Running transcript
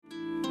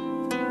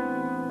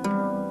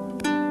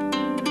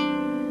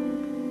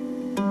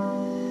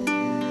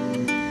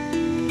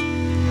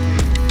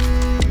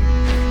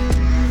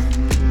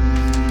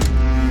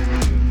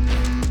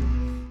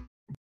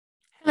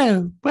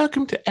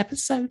welcome to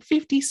episode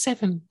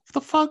 57 of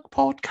the Fog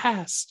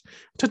Podcast.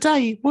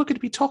 Today, we're going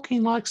to be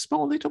talking like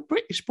small little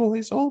British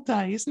boys all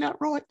day. Isn't that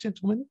right,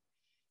 gentlemen?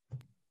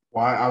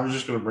 Why? I was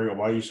just going to bring up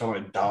why you sound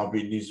like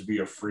Dobby needs to be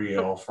a free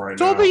elf right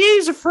now. Dobby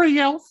is a free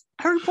elf.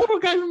 Harry Potter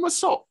gave him a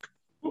sock.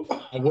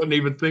 I wasn't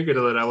even thinking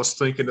of that. I was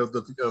thinking of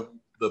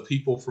the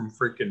people from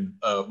freaking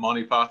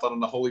Monty Python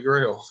and the Holy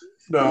Grail.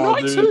 No,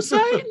 Knights dude. Who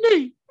Say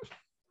Me.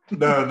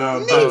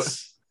 No,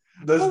 that's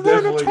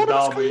definitely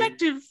Dobby.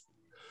 Collective.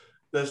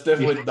 That's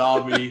definitely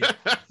Dobby.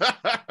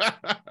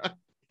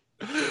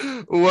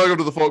 Welcome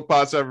to the Folk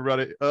Pots,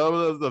 everybody.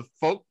 The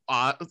Folk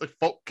Pot, the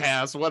Folk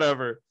Cast,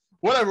 whatever.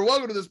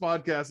 Welcome to this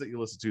podcast that you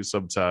listen to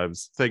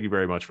sometimes. Thank you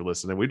very much for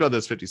listening. We've done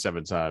this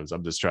 57 times.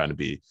 I'm just trying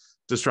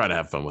to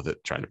have fun with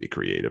it, trying to be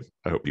creative.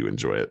 I hope you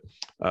enjoy it.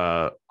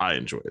 I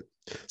enjoy it.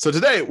 So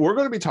today we're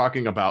going to be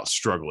talking about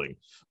struggling,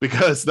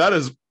 because that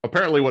is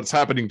apparently what's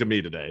happening to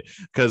me today,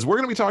 because we're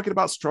going to be talking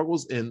about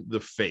struggles in the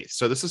faith.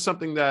 So this is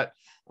something that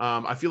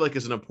I feel like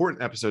is an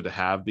important episode to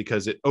have,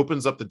 because it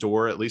opens up the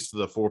door, at least to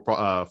the four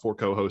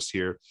co-hosts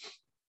here,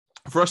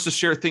 for us to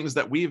share things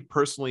that we've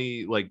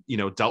personally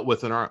dealt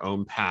with in our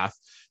own path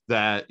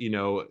that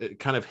it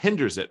kind of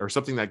hinders it, or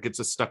something that gets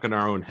us stuck in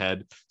our own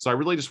head. So I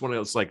really just want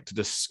to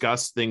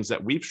discuss things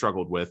that we've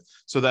struggled with,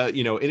 so that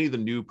any of the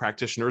new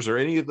practitioners, or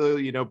any of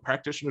the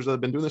practitioners that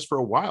have been doing this for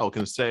a while,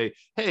 can say,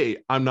 hey,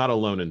 I'm not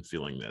alone in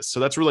feeling this.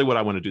 So that's really what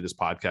I want to do this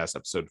podcast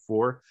episode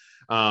for.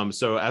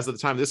 So as of the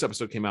time this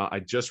episode came out,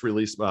 I just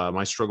released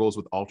my struggles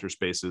with altar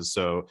spaces.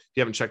 So if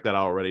you haven't checked that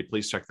out already,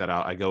 please check that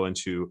out. I go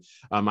into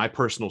my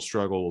personal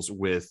struggles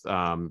with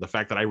the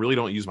fact that I really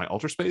don't use my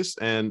altar space,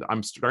 and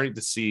I'm starting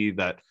to see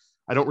that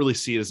I don't really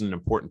see it as an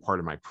important part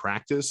of my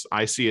practice.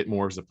 I see it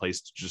more as a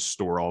place to just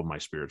store all of my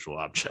spiritual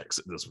objects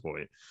at this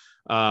point.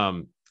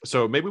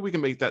 So maybe we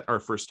can make that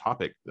our first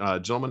topic.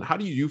 Gentlemen, how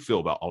do you feel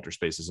about altar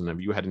spaces, and have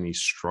you had any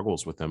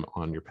struggles with them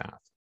on your path?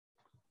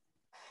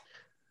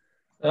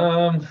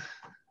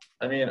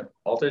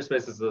 Altar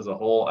spaces as a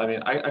whole,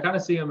 I kind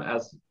of see them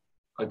as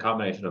a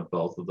combination of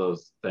both of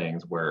those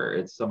things, where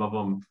it's some of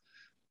them,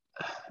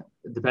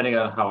 depending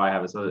on how I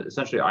have it. So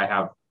essentially I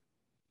have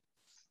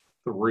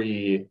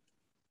 3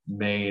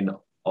 main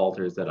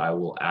altars that I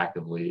will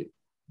actively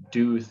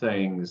do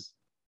things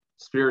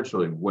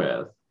spiritually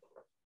with.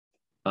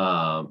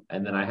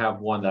 And then I have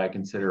one that I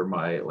consider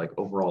my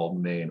overall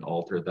main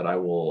altar that I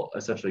will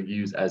essentially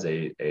use as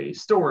a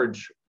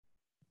storage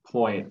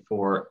point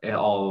for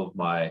all of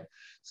my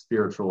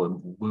spiritual and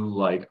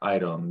woo-like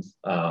items,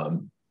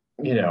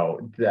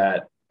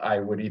 that I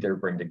would either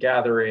bring to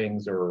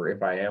gatherings, or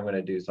if I am going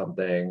to do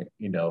something,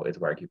 it's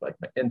where I keep my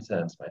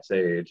incense, my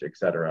sage,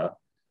 etc.,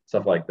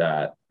 stuff like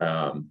that.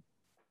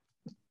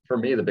 For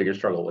me, the biggest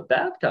struggle with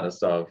that kind of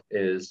stuff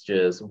is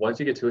just once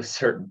you get to a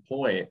certain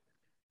point,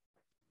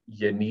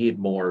 you need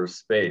more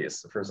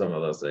space for some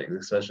of those things,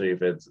 especially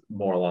if it's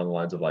more along the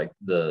lines of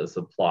the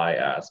supply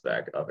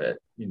aspect of it.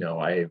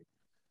 I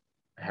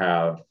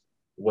have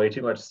way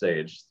too much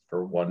sage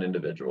for one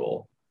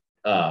individual,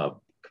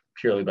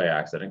 purely by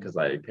accident, because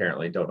I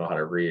apparently don't know how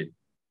to read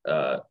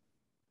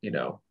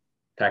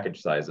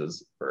package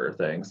sizes for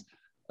things,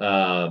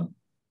 and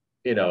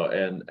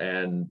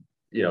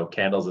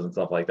candles and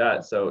stuff like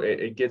that. So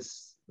it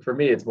gets, for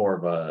me, it's more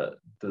of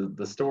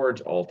the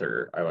storage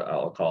altar,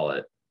 I'll call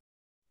it,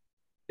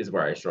 is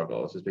where I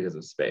struggle. It's just because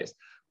of space.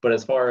 But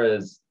as far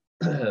as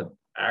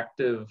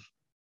active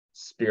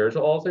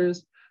spiritual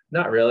altars,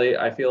 not really.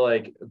 I feel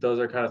like those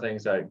are kind of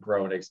things that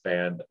grow and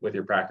expand with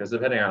your practice,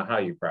 depending on how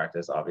you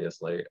practice,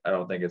 obviously. I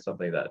don't think it's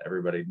something that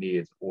everybody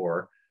needs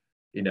or,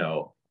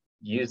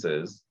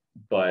 uses,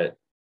 but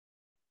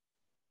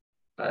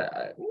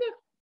that's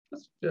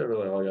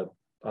really all I got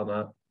on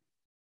that.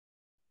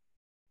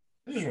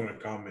 I just want to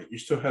comment. You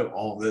still have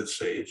all that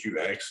sage you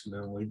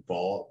accidentally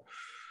bought.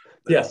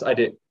 Yes, I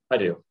do.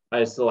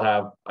 I still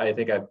have, I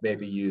think I've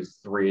maybe used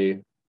 3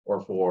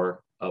 or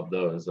 4 of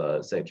those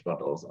sage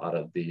bundles out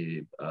of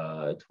the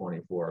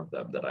 24 of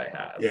them that I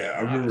have. Yeah,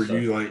 I remember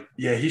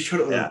he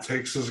showed up at the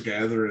Texas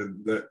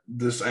gathering that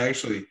this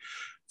actually,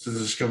 since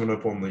it's coming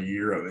up on the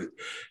year of it,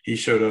 he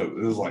showed up.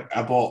 It was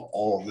I bought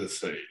all of this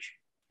sage.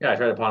 Yeah, I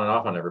tried to pawn it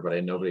off on everybody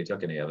and nobody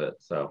took any of it.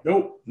 So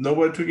nope,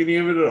 nobody took any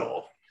of it at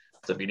all.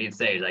 So if you need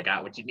sage, I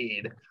got what you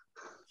need.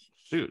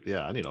 Shoot,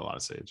 yeah, I need a lot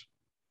of sage.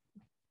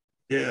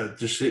 Yeah,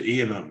 just hit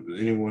Ian up.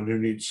 Anyone who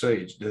needs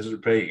sage,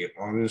 Desert Pagan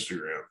on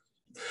Instagram.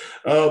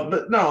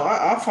 But no,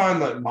 I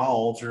find my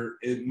altar,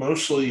 it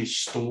mostly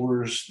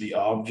stores the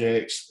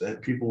objects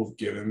that people have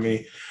given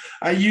me.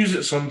 I use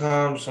it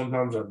sometimes I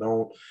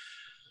don't.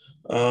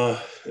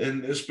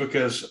 And it's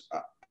because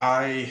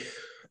I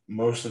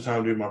most of the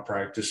time do my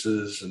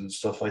practices and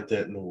stuff like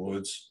that in the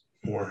woods,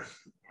 or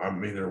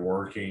I'm either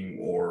working,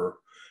 or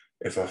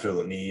if I feel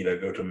the need, I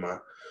go to my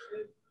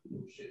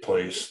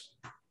place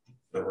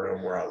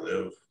around where I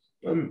live.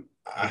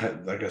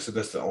 Like I said,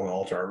 that's the only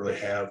altar I really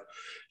have.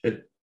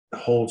 It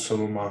holds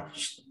some of my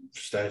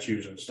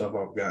statues and stuff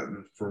I've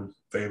gotten from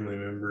family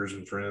members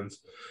and friends.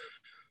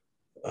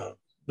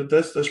 But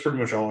that's pretty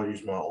much all I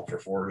use my altar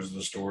for, is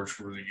the storage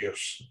for the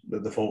gifts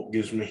that the folk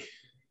gives me.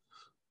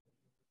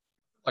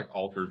 Like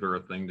altars are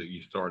a thing that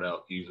you start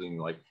out using,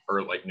 like,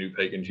 or like new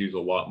pagans use a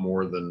lot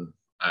more than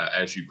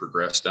as you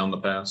progress down the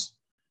path.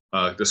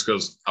 Just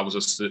because I was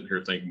just sitting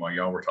here thinking while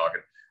y'all were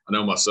talking, I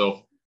know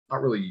myself,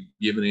 not really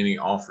giving any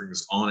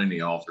offerings on any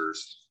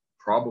altars,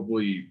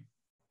 probably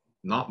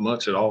not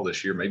much at all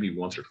this year, maybe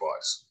once or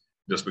twice,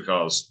 just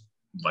because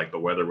like the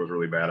weather was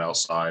really bad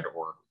outside,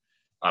 or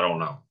I don't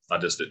know. I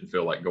just didn't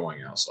feel like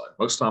going outside.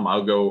 Most of the time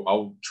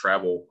I'll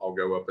travel, I'll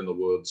go up in the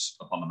woods,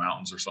 up on the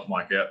mountains or something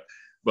like that.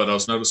 But I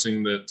was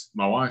noticing that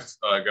my wife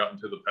got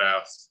into the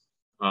path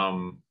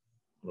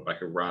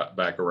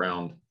back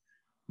around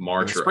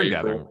March or April.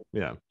 Gathering.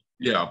 Yeah.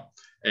 Yeah.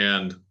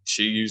 And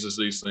she uses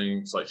these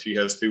things, like she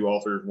has 2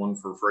 altars, one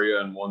for Freya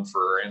and one for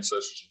her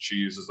ancestors. And she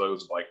uses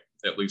those like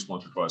at least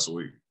once or twice a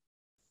week.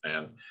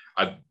 And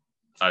I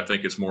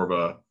think it's more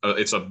of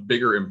it's a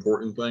bigger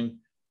important thing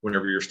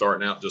whenever you're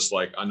starting out. Just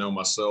like I know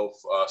myself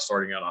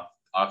starting out,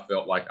 I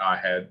felt like I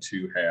had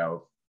to have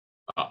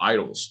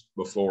idols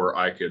before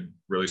I could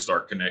really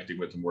start connecting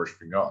with and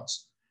worshiping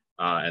gods.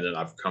 And then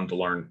I've come to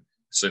learn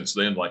since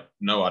then, like,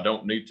 no, I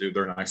don't need to.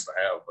 They're nice to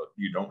have, but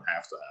you don't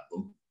have to have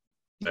them.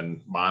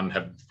 And mine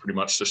have pretty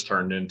much just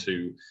turned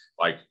into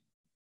like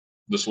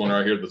this one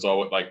right here that's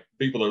always like,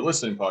 people are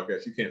listening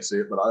podcasts, you can't see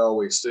it, but I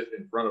always sit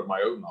in front of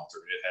my Odin altar.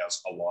 It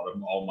has a lot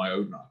of all my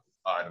Odin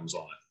items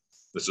on it.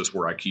 That's just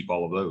where I keep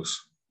all of those.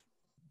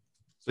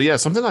 So yeah,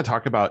 something I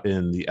talked about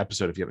in the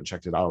episode, if you haven't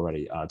checked it out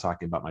already,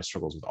 talking about my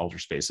struggles with altar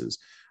spaces,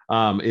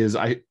 is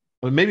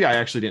maybe I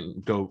actually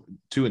didn't go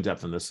too in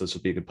depth on this. This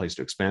would be a good place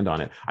to expand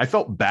on it. I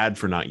felt bad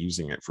for not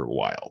using it for a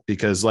while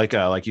because, like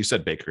you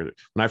said, Baker,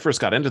 when I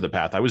first got into the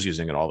path, I was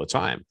using it all the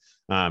time.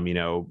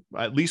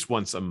 At least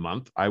once a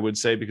month, I would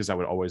say, because I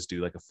would always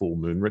do like a full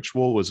moon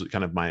ritual was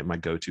kind of my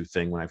go-to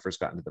thing when I first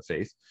got into the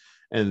faith.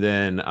 And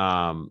then,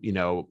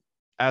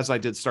 as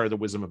I started the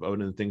Wisdom of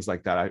Odin and things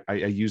like that, I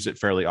use it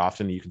fairly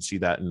often. You can see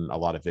that in a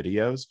lot of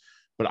videos.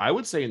 But I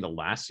would say in the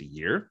last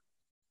year,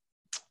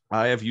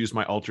 I have used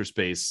my altar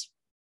space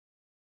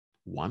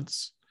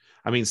once.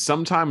 I mean,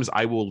 sometimes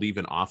I will leave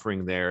an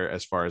offering there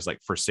as far as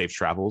like for safe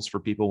travels for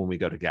people when we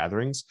go to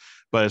gatherings.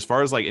 But as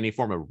far as like any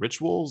form of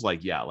rituals,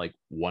 like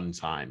one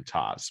time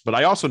tops. But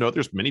I also know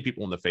there's many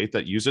people in the faith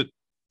that use it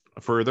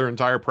for their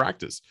entire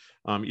practice,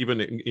 even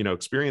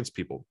experienced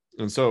people.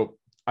 And so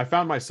I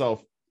found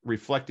myself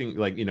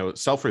reflecting,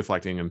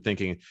 self-reflecting and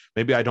thinking,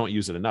 maybe I don't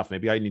use it enough.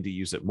 Maybe I need to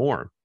use it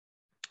more.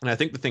 And I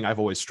think the thing I've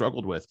always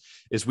struggled with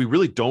is we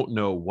really don't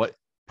know what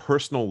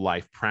personal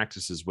life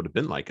practices would have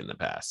been like in the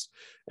past.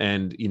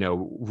 And,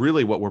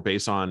 really what we're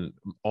based on,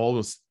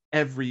 almost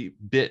every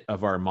bit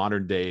of our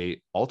modern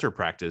day altar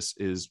practice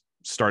is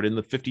started in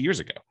the 50 years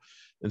ago.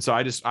 And so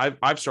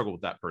I've struggled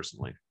with that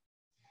personally.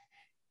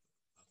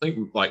 I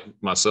think like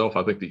myself,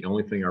 I think the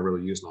only thing I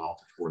really use an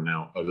altar for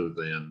now, other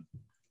than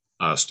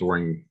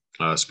storing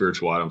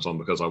spiritual items on,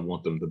 because I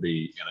want them to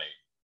be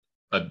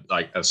in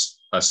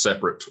a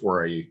separate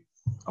or a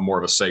more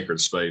of a sacred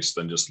space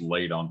than just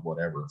laid on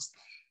whatever,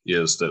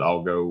 is that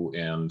I'll go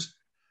and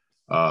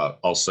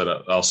I'll set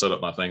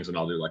up my things and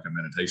I'll do like a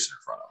meditation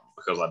in front of them,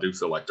 because I do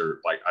feel like they're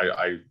like,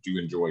 I do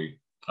enjoy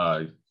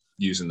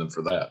using them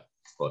for that.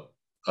 But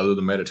other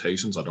than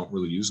meditations, I don't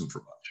really use them for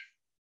much.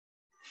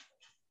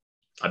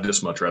 I'd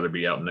just much rather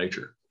be out in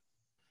nature.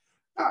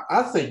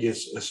 I think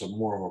it's a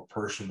more of a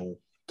personal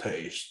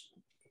taste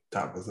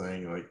type of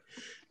thing. Like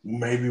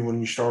maybe when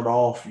you start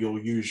off,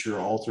 you'll use your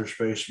altar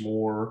space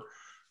more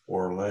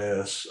or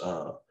less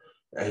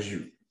as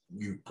you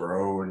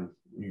grow and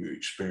you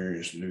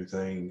experience new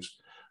things.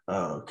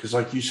 Because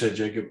like you said,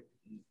 Jacob,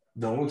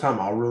 the only time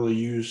I really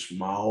use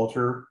my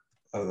altar,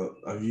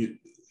 at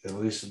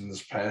least in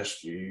this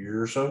past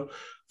year or so,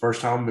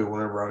 first time will be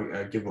whenever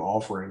I give an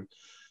offering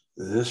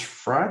this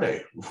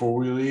Friday before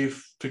we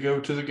leave to go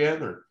to the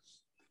gathering.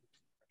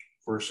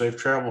 For safe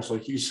travels,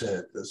 like you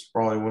said, that's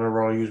probably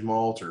whenever I'll use my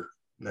altar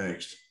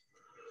next.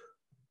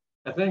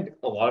 I think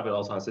a lot of it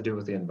also has to do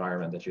with the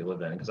environment that you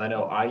live in, because I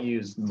know I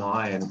used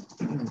mine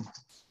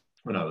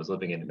when I was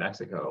living in New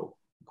Mexico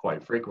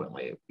quite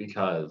frequently,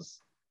 because,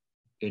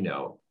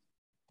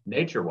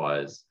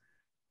 nature-wise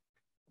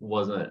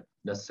wasn't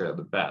necessarily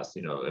the best.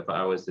 If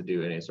I was to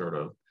do any sort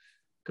of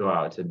go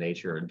out to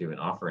nature and do an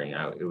offering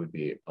out, it would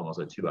be almost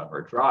a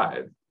 2-hour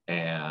drive.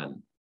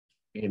 And,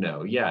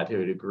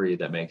 to a degree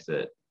that makes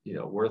it,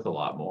 worth a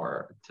lot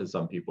more to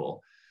some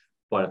people.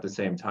 But at the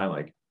same time,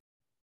 like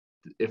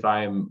if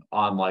I'm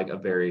on like a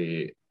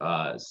very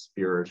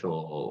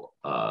spiritual,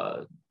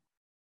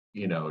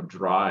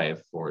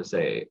 drive for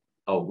say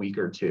a week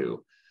or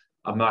two,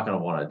 I'm not going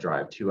to want to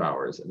drive 2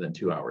 hours and then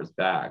 2 hours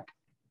back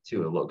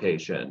to a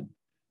location,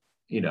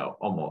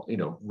 almost,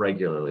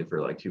 regularly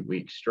for like 2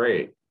 weeks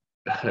straight,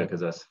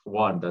 because that's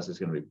just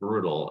going to be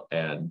brutal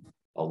and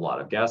a lot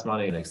of gas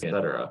money and et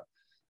cetera.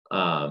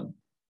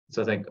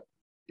 So I think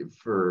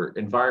for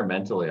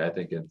environmentally, I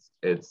think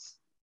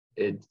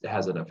it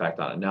has an effect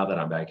on it. Now that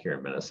I'm back here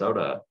in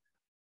Minnesota,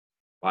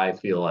 I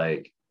feel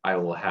like I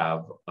will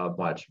have a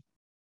much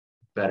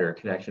better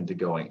connection to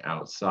going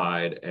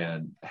outside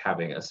and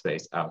having a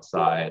space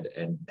outside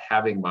and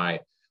having my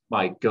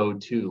my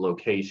go-to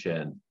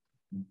location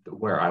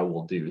where I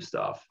will do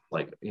stuff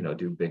like,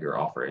 do bigger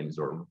offerings,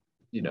 or,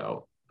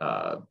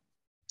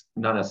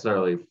 not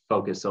necessarily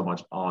focus so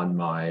much on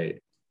my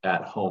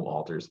at-home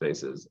altar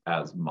spaces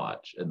as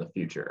much in the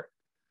future.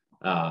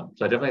 So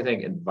I definitely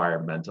think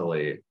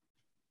environmentally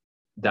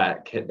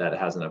that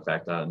has an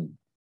effect on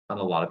a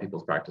lot of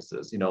people's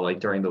practices. Like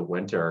during the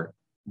winter,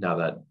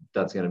 now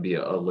that's going to be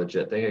a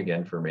legit thing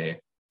again for me.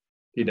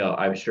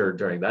 I'm sure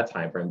during that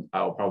time frame,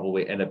 I'll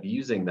probably end up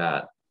using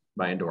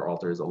my indoor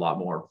altars a lot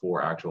more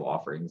for actual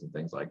offerings and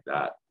things like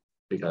that,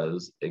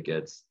 because it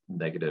gets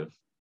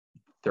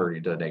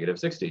 -30 to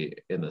 -60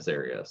 in this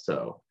area.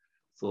 So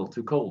it's a little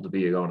too cold to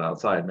be going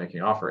outside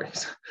making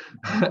offerings.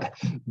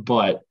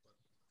 But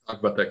talk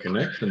about that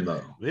connection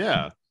though.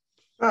 Yeah.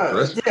 I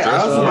was Yeah,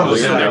 about to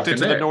say, Connected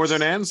to the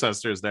northern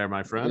ancestors there,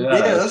 my friend.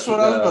 yeah, that's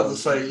what I was about to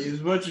say.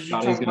 As much as you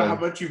talk about how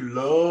much you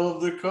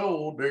love the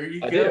cold, there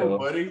you go,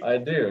 buddy. I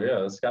do,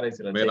 yeah. Scotty's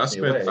gonna Man, I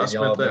take me away. spent that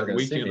Y'all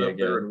weekend up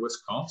there in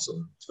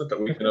Wisconsin.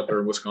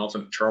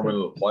 Charming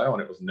the plow,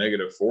 and it was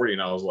 -40,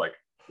 and I was like,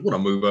 I want to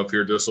move up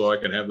here just so I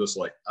can have this.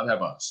 Like, I'd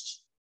have a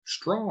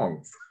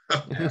strong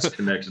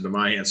connection to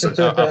my ancestors.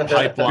 A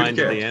pipeline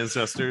to the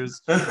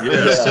ancestors.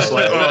 Yes, just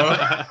like.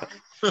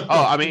 Oh,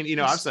 I mean,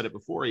 I've said it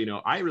before,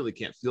 I really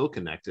can't feel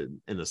connected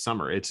in the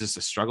summer. It's just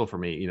a struggle for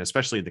me,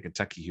 especially the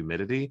Kentucky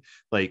humidity.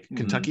 Like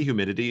Kentucky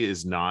humidity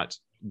is not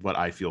what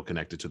I feel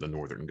connected to the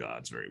northern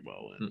gods very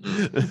well in.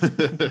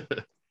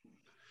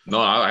 No,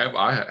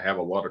 I have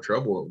a lot of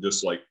trouble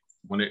just like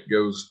when it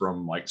goes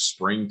from like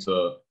spring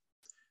to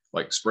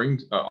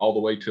all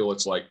the way till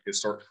it's like it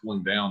starts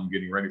cooling down,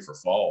 getting ready for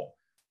fall.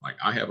 Like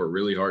I have a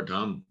really hard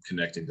time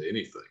connecting to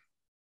anything.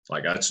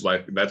 That's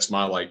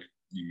my like,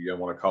 you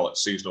want to call it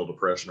seasonal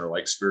depression or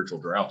like spiritual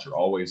droughts are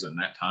always in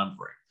that time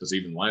frame. Because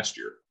even last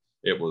year,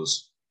 it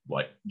was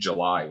like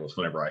July was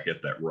whenever I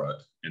hit that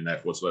rut, and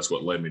that's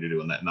what led me to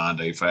doing that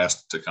 9-day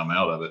fast to come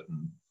out of it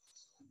and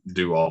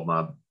do all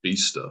my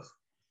beast stuff.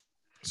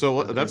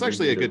 So that's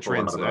actually a good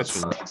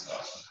transition.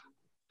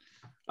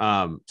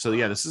 So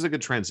yeah, this is a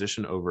good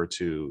transition over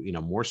to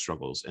more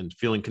struggles and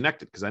feeling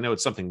connected, because I know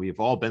it's something we've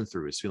all been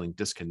through, is feeling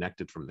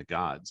disconnected from the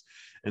gods.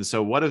 And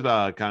so what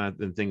are kind of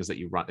the things that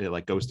you run,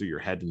 like goes through your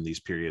head in these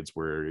periods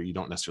where you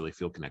don't necessarily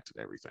feel connected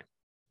to everything?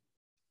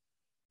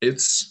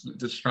 It's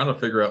just trying to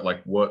figure out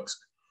like what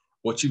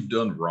you've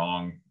done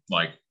wrong,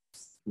 like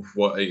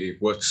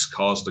what's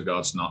caused the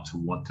gods not to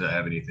want to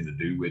have anything to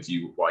do with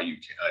you, why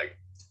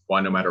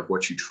no matter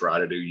what you try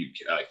to do, you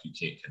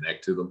can't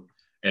connect to them.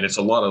 And it's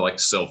a lot of like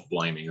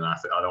self-blaming. And I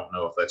don't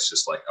know if that's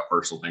just like a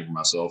personal thing for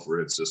myself,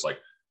 or it's just like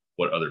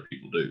what other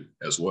people do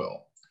as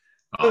well.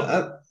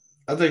 I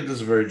think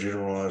that's a very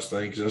generalized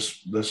thing,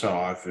 because that's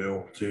how I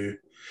feel too.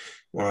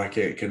 When I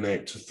can't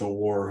connect to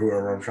Thor or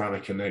whoever I'm trying to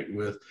connect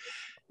with,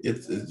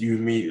 you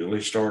immediately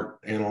start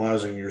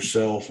analyzing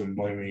yourself and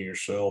blaming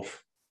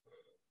yourself.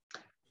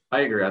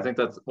 I agree. I think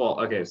that's, well,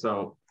 okay.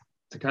 So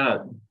to kind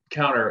of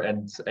counter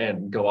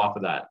and go off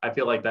of that, I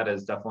feel like that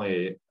is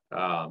definitely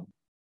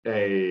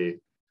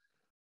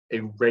a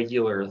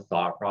regular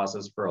thought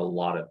process for a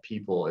lot of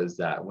people, is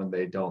that when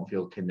they don't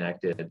feel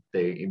connected,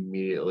 they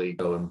immediately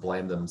go and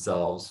blame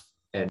themselves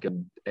and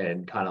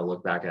kind of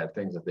look back at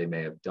things that they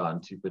may have done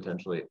to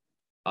potentially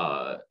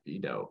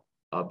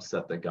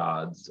upset the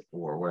gods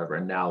or whatever.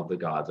 And now the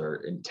gods are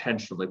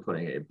intentionally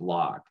putting a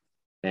block,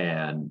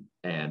 and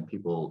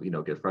people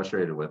get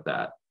frustrated with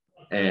that.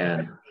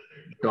 And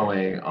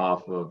going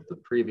off of the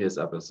previous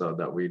episode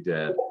that we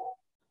did,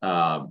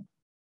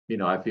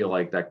 I feel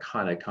like that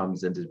kind of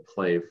comes into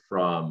play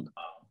from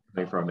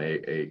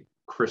a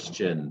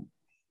Christian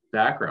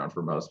background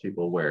for most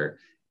people, where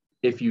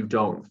if you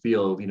don't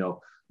feel,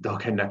 the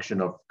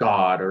connection of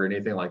God or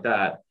anything like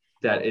that,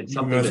 that it's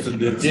something that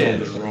you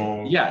did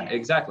wrong. Yeah,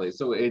 exactly.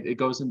 So it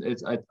goes in,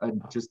 it's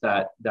just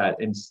that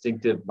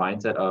instinctive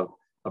mindset of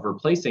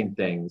replacing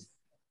things.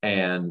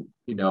 And,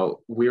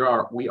 we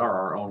are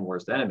our own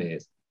worst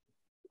enemies.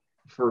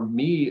 For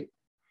me,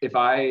 if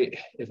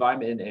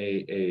I'm in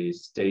a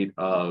state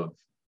of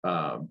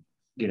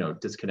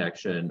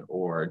disconnection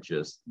or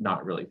just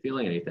not really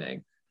feeling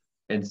anything,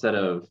 instead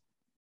of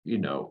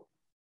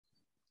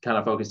kind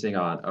of focusing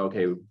on,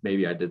 okay,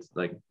 maybe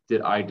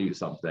did I do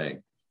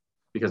something,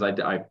 because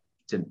I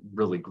didn't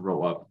really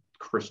grow up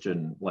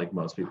Christian like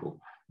most people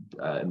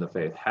in the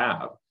faith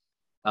have,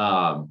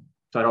 so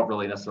I don't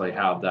really necessarily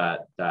have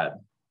that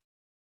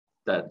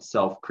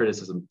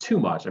self-criticism too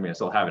much. I mean, I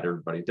still have it,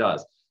 everybody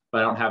does, but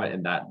I don't have it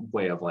in that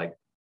way of like,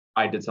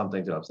 I did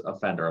something to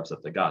offend or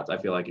upset the gods. I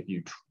feel like if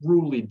you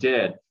truly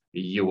did,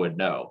 you would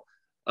know.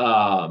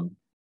 So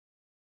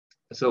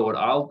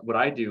what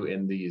I do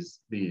in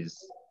these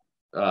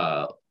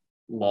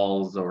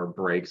lulls or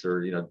breaks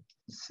or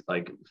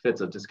like fits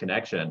of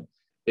disconnection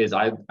is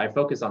I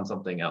focus on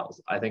something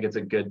else. I think it's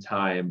a good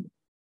time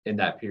in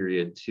that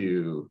period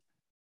to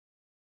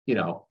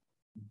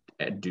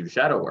do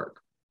shadow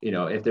work.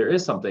 If there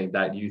is something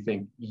that you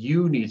think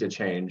you need to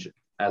change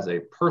as a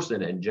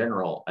person in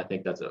general, I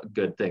think that's a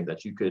good thing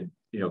that you could,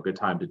 good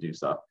time to do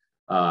stuff.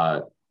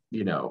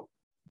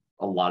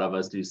 a lot of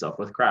us do stuff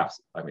with crafts.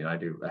 I mean, I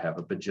have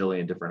a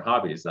bajillion different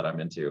hobbies that I'm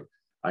into.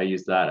 I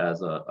use that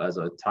as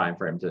a time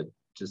frame to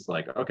just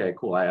like, okay,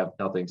 cool, I have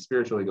nothing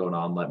spiritually going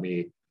on, let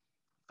me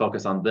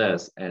focus on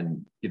this.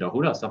 And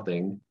who knows,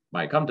 something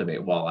might come to me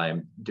while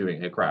I'm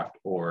doing a craft,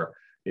 or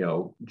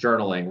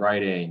journaling,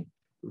 writing,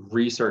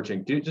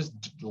 researching, just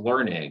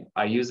learning.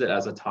 I use it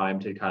as a time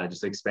to kind of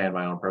just expand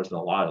my own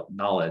personal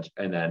knowledge.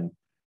 And then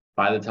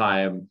by the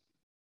time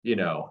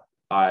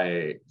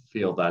I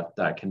feel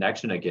that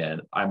connection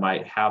again, I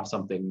might have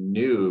something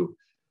new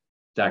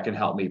that can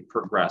help me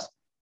progress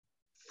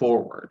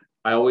forward.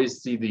 I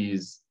always see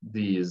these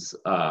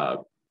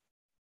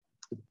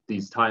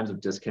times of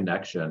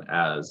disconnection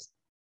as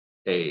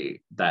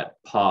that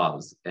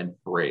pause and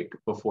break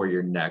before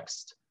your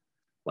next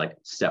like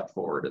step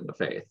forward in the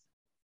faith.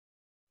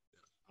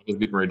 I was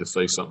getting ready to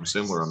say something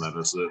similar on that.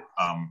 Is that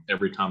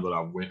every time that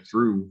I went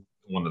through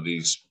one of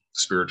these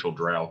spiritual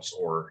droughts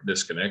or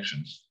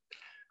disconnections,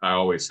 I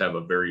always have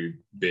a very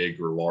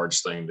big or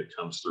large thing that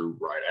comes through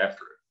right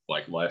after it.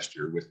 Like last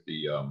year with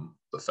the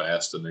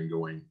fast, and then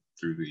going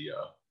through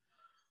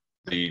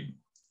the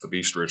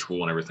beast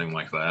ritual and everything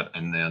like that,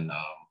 and then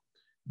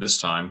this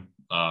time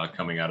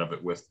coming out of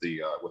it with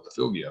the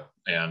Philgia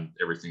and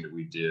everything that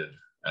we did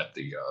at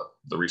the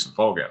recent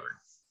fall gathering.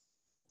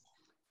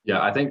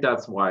 Yeah, I think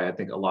that's why I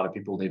think a lot of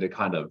people need to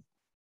kind of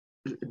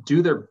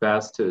do their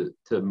best to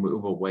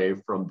move away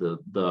from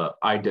the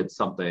I did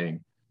something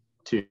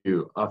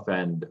to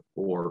offend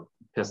or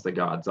piss the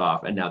gods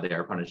off, and now they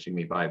are punishing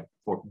me by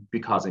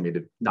causing me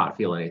to not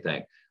feel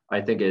anything.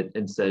 I think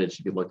instead it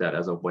should be looked at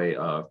as a way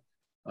of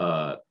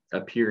a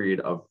period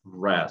of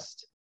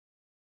rest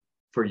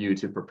for you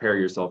to prepare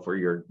yourself for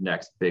your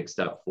next big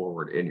step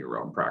forward in your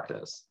own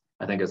practice.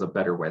 I think is a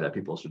better way that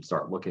people should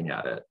start looking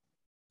at it.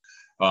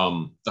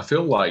 I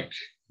feel like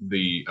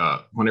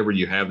whenever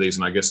you have these,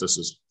 and I guess it's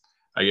just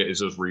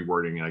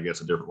rewording, and I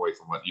guess a different way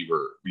from what you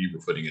were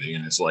putting it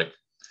in. It's like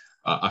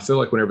I feel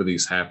like whenever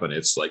these happen,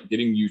 it's like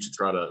getting you to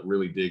try to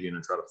really dig in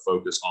and try to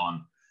focus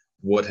on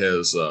what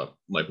has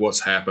what's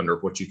happened or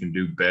what you can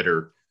do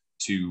better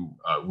to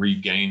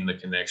regain the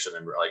connection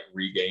and like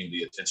regain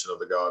the attention of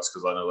the gods.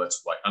 Because I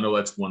know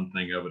that's one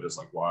thing of it is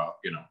like, wow,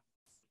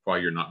 why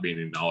you're not being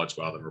acknowledged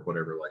by them or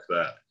whatever like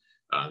that.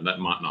 That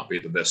might not be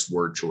the best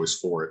word choice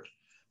for it.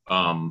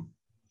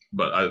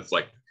 But I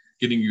like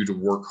getting you to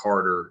work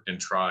harder and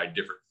try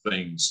different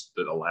things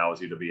that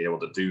allows you to be able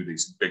to do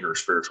these bigger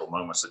spiritual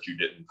moments that you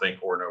didn't think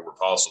or know were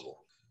possible.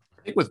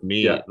 I think with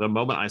me, the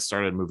moment I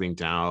started moving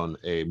down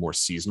a more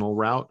seasonal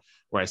route,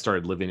 where I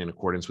started living in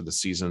accordance with the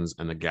seasons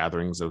and the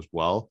gatherings as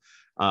well,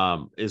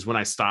 is when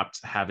I stopped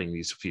having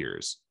these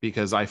fears,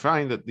 because I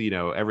find that,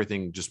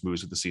 everything just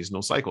moves with the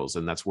seasonal cycles.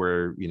 And that's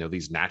where,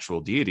 these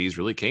natural deities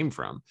really came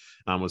from,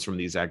 was from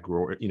these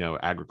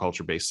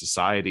agriculture-based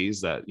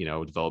societies that,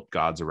 developed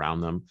gods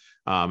around them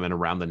and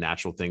around the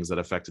natural things that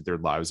affected their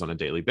lives on a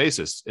daily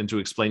basis, and to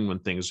explain when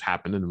things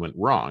happened and went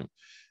wrong.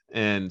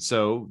 And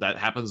so that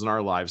happens in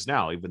our lives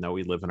now, even though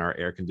we live in our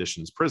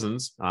air-conditioned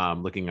prisons,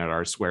 looking at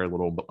our square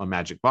little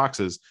magic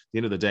boxes. At the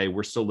end of the day,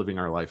 we're still living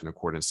our life in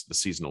accordance to the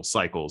seasonal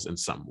cycles in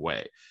some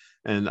way.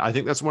 And I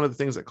think that's one of the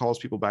things that calls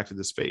people back to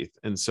this faith.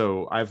 And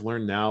so I've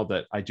learned now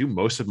that I do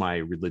most of my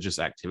religious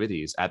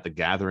activities at the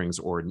gatherings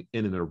or in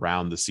and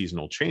around the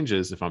seasonal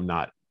changes, if I'm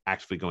not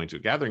actively going to a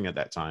gathering at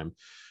that time,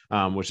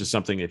 which is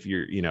something if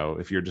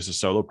you're just a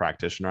solo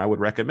practitioner, I would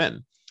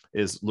recommend.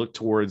 Is look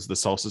towards the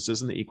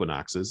solstices and the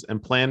equinoxes and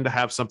plan to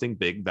have something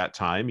big that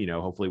time,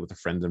 hopefully with a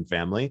friend and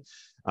family,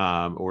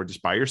 or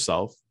just by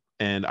yourself.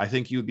 And I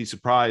think you would be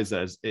surprised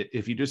as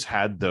if you just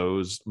had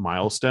those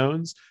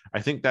milestones.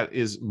 I think that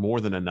is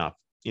more than enough,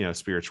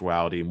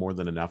 spirituality, more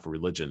than enough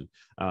religion.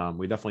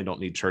 We definitely don't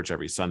need church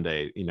every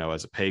Sunday,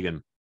 as a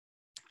pagan.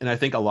 And I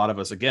think a lot of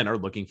us, again, are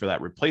looking for that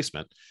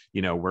replacement.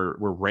 We're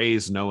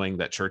raised knowing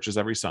that church is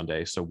every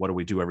Sunday. So what do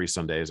we do every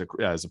Sunday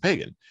as a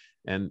pagan?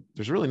 And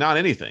there's really not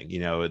anything,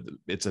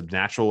 it's a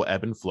natural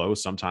ebb and flow.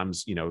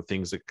 Sometimes,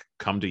 things that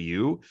come to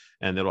you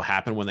and it'll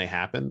happen when they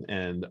happen,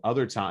 and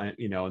other time,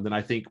 and then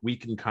I think we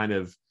can kind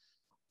of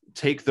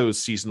take those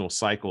seasonal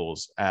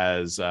cycles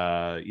as,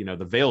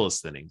 the veil is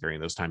thinning during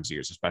those times of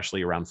years,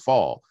 especially around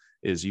fall,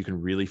 is you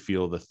can really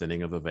feel the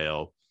thinning of the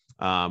veil.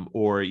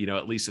 Or,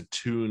 at least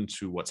attune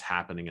to what's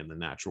happening in the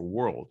natural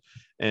world.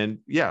 And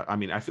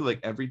I feel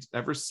like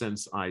ever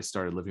since I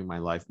started living my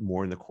life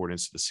more in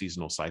accordance to the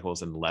seasonal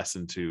cycles and less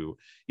into,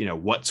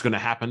 what's going to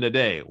happen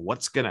today,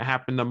 what's going to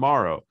happen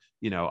tomorrow,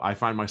 I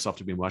find myself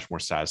to be much more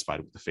satisfied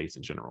with the faith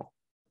in general.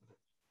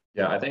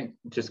 Yeah, I think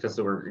just because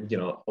we're,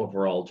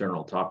 overall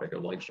general topic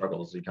of like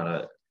struggles, you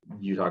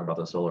talk about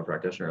the solo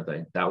practitioner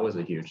thing, that was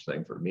a huge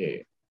thing for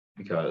me,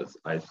 because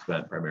I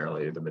spent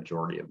primarily the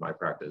majority of my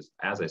practice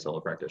as a solo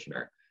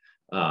practitioner.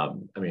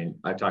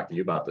 I've talked to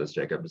you about this,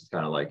 Jacob. It's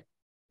kind of like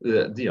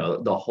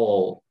the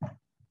whole,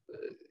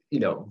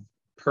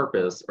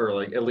 purpose, or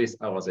like, at least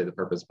I won't say the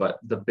purpose, but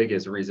the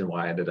biggest reason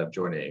why I ended up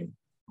joining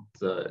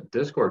the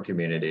Discord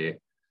community,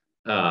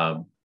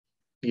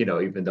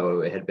 even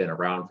though it had been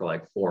around for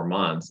like 4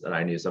 months and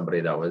I knew somebody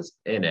that was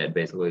in it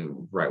basically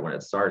right when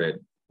it started,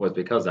 was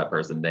because that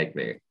person nagged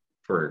me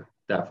for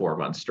that 4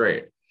 months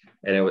straight.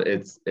 And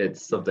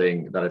it's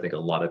something that I think a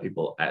lot of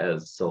people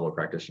as solo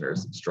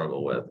practitioners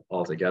struggle with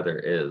altogether,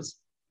 is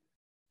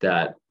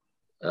that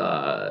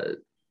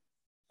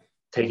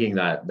taking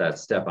that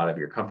step out of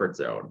your comfort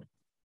zone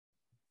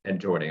and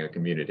joining a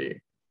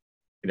community.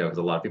 Because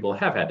a lot of people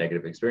have had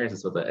negative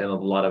experiences with it,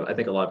 and I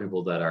think a lot of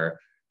people that are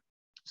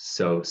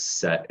so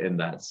set in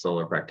that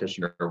solo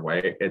practitioner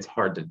way, it's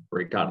hard to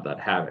break out of that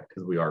habit,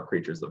 because we are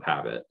creatures of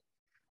habit.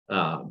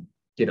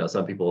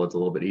 Some people it's a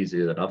little bit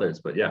easier than others,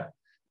 but yeah,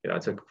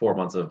 it took 4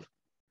 months of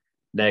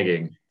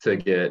nagging to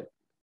get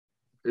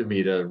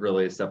me to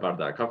really step out of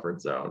that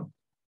comfort zone.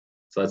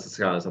 So that's just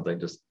kind of something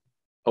just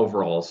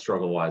overall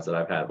struggle wise that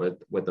I've had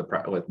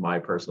with my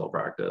personal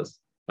practice.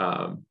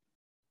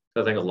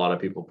 I think a lot of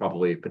people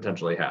probably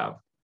potentially have.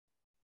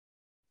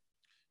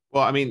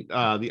 Well, I mean,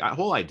 the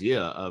whole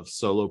idea of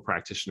solo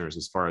practitioners,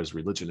 as far as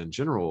religion in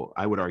general,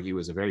 I would argue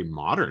is a very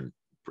modern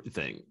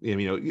thing.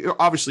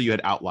 Obviously you had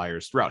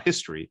outliers throughout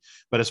history,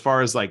 but as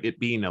far as like it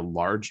being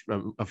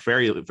a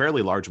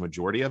fairly large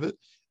majority of it,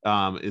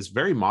 is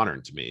very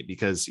modern to me,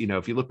 because,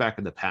 if you look back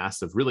in the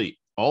past of really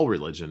all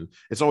religion,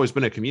 it's always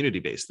been a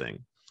community-based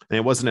thing. And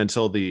it wasn't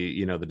until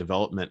the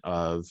development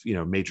of,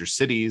 major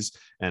cities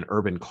and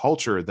urban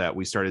culture that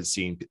we started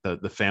seeing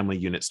the family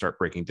unit start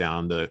breaking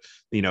down.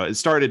 It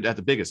started at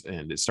the biggest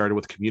end. It started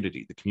with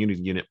community. The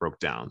community unit broke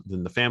down,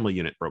 then the family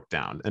unit broke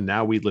down. And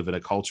now we live in a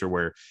culture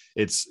where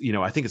it's,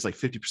 I think it's like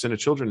 50% of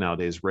children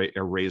nowadays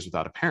are raised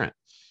without a parent.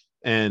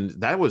 And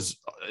that was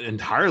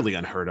entirely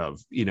unheard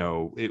of,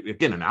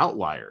 again, an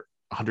outlier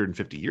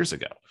 150 years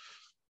ago.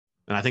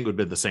 And I think it would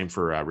be the same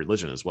for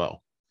religion as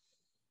well.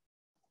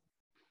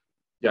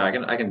 Yeah, I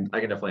can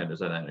definitely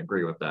understand that and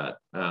agree with that.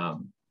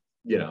 And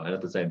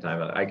at the same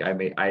time,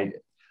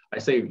 I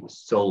say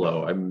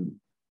solo. I'm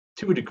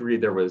to a degree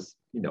there was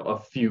a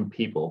few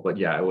people, but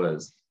yeah, it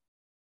was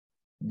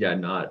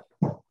not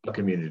a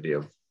community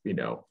of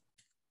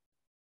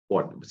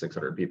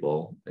 600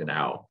 people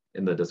now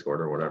in the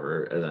Discord or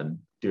whatever, and then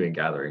doing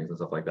gatherings and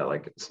stuff like that.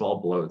 Like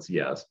small bloats,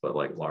 yes, but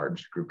like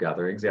large group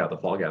gatherings, yeah. The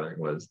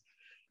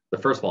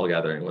first fall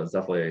gathering was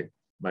definitely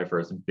my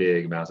first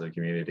big massive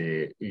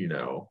community.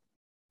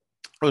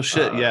 Oh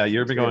shit! Yeah,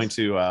 you're going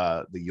to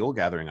the Yule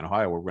Gathering in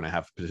Ohio, where we're going to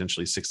have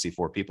potentially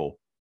 64 people.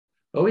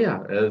 Oh yeah,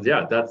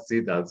 that's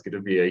going to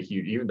be a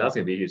huge. That's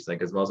going to be a huge thing,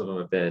 because most of them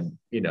have been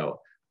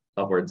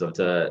upwards of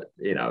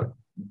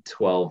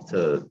 12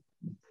 to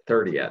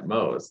 30 at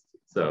most.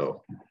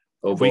 So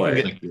if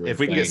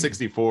we can get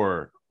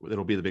 64,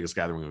 it'll be the biggest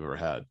gathering we've ever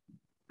had.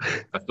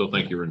 I still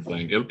think you're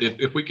insane.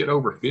 If we get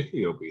over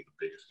 50, it'll be the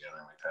biggest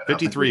gathering we've had.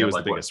 53 was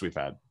the biggest we've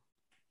had.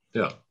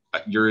 Yeah,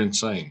 you're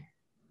insane.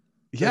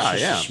 Yeah, I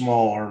am. A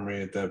small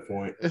army at that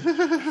point.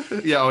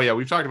 Yeah. Oh, yeah.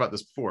 We've talked about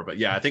this before, but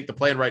yeah, I think the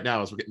plan right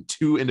now is we're getting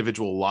 2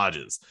 individual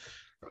lodges,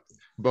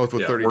 both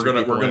with 32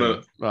 people.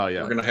 We're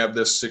gonna have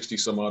this 60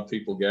 some odd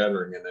people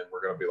gathering, and then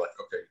we're gonna be like,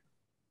 okay,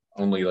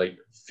 only like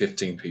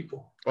 15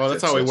 people. Well,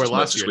 that's how we were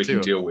last year we too.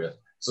 Can deal with.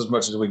 It's as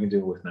much as we can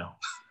deal with now.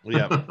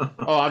 Yeah.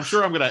 Oh, I'm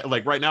sure I'm gonna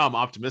right now. I'm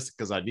optimistic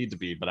because I need to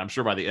be, but I'm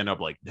sure by the end I'm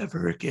like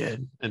never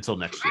again until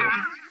next year.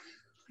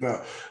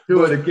 No,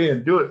 do it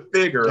again. Do it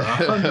bigger.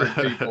 100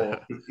 people.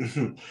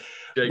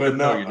 But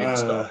no, you need to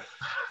stop.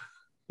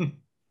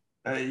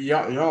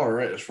 Y'all are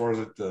right as far as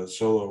like the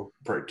solo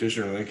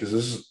practitioner thing, because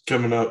this is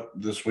coming up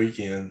this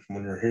weekend.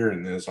 When you're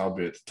hearing this, I'll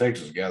be at the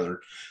Texas gathering.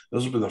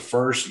 This will be the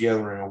first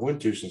gathering I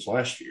went to since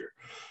last year,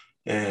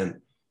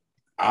 and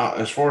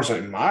as far as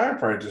like my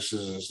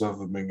practices and stuff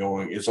have been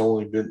going, it's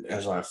only been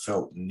as I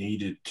felt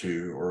needed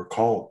to or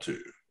called to.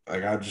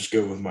 Like I just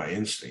go with my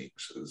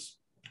instincts is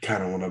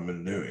kind of what I've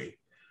been doing.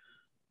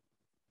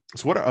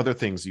 So what are other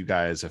things you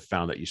guys have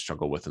found that you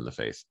struggle with in the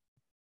faith?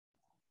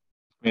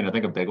 I mean, I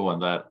think a big one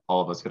that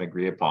all of us can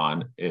agree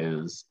upon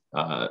is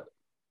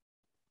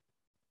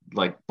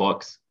like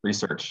books,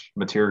 research,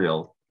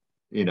 material.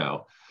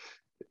 It's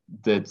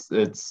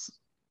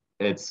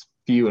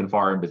few and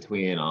far in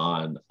between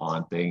on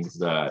things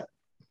that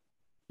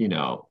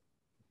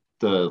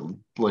the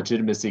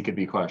legitimacy could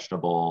be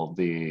questionable.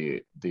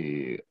 The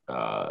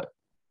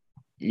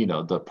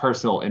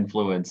personal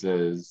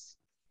influences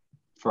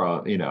from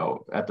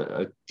at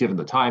the given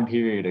the time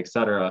period,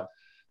 etc.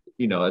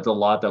 It's a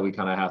lot that we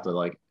kind of have to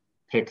like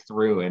pick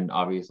through and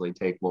obviously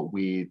take what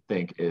we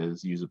think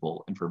is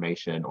usable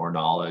information or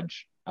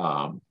knowledge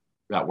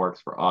that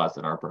works for us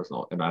in our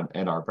personal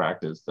and our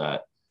practice.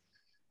 That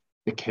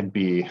it can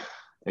be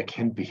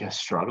a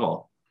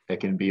struggle. It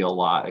can be a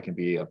lot. It can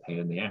be a pain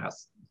in the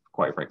ass,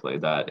 quite frankly.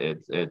 That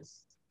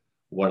it's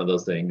one of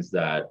those things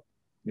that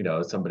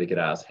somebody could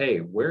ask, hey,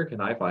 where can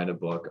I find a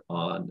book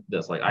on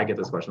this? Like, I get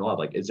this question a lot,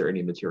 like, is there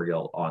any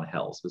material on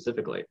hell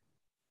specifically?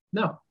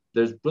 No,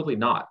 there's really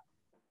not.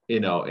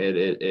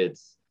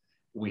 It's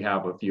we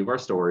have a few of our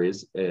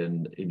stories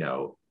in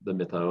the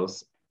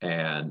mythos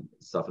and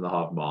stuff in the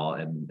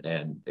Havamal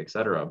and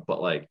etc.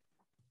 But like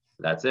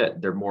that's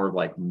it. They're more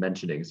like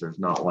mentionings. There's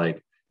not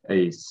like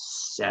a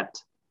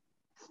set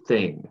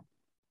thing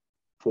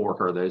for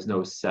her. There's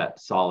no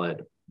set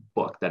solid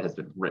book that has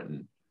been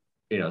written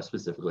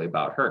specifically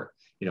about her,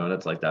 and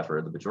it's like that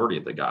for the majority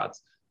of the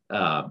gods.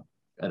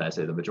 And I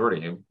say the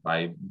majority,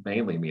 I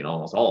mainly mean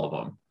almost all of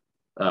them.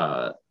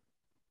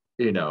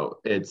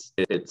 It's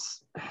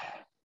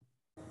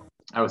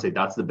I would say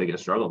that's the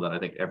biggest struggle that I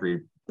think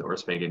every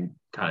Norse pagan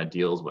kind of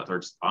deals with, or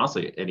just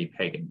honestly any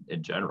pagan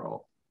in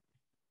general.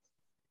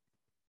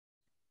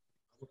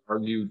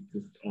 Argue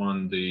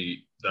on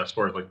as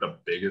far as like the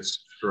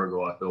biggest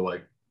struggle, I feel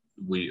like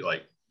we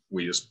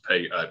just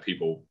pay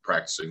people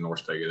practicing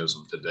Norse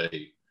paganism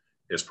today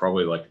is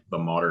probably like the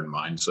modern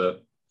mindset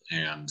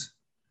and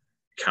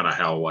kind of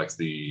how like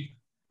I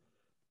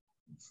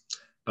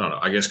don't know,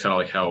 I guess kind of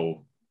like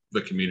how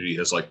the community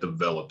has like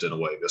developed in a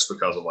way just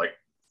because of like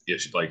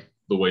it's like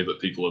the way that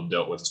people have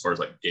dealt with as far as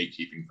like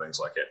gatekeeping, things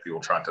like that, people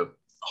trying to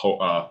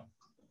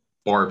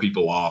bar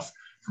people off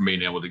from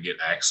being able to get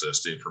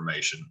access to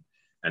information,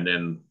 and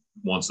then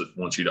wants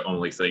you to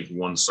only think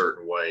one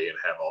certain way and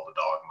have all the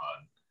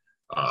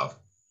dogma and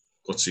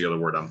what's the other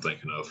word I'm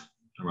thinking of?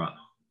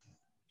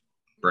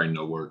 Brain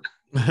no work.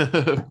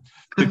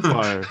 Big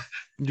fire.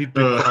 Need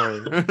big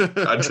fire.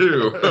 I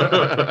do.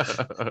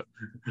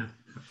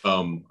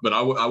 But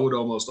I would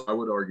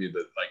argue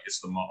that like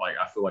it's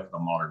I feel like the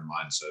modern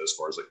mindset as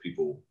far as like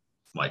people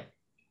like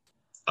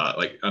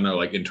I know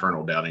like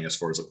internal doubting as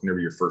far as like whenever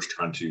you're first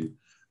trying to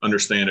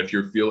understand if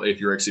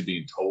you're actually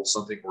being told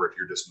something or if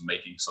you're just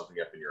making something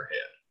up in your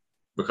head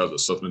because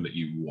it's something that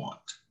you want.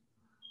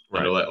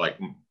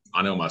 Right.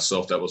 I know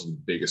myself, that was the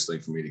biggest thing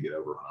for me to get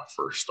over when I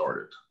first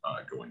started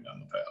going down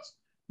the path.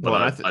 But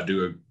well, I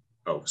do.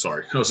 Oh,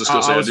 sorry. I was just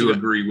going to say I do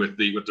agree with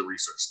the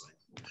research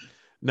thing.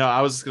 No,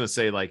 I was just going to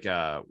say, like,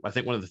 I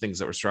think one of the things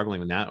that we're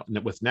struggling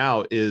with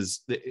now is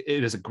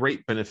it is a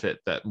great benefit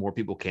that more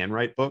people can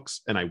write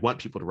books, and I want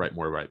people to write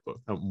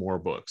more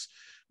books,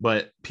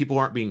 but people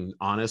aren't being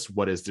honest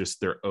what is just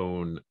their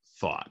own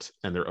thought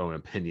and their own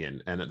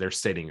opinion, and they're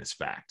stating as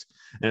fact.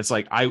 And it's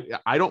like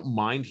I don't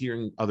mind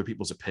hearing other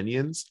people's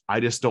opinions.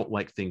 I just don't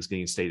like things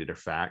getting stated as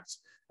facts.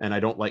 And I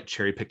don't like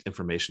cherry-picked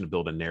information to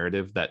build a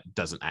narrative that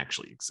doesn't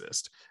actually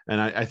exist. And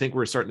I think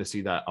we're starting to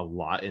see that a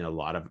lot in a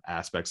lot of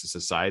aspects of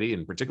society,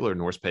 in particular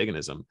Norse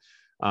paganism,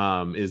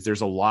 is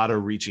there's a lot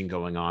of reaching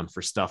going on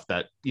for stuff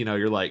that,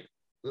 you're like,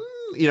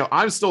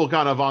 I'm still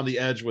kind of on the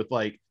edge with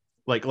like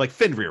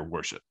Fenrir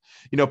worship.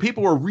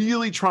 People were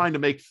really trying to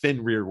make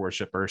Fenrir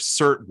worship or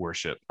Surt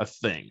worship a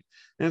thing.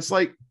 And it's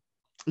like,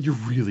 you're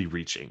really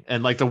reaching.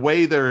 And like the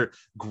way they're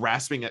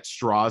grasping at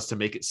straws to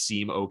make it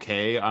seem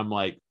okay, I'm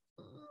like,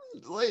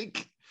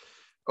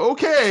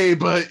 okay,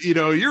 but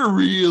you're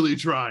really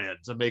trying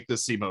to make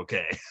this seem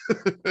okay.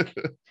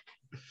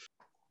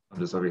 I'm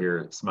just over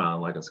here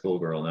smiling like a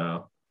schoolgirl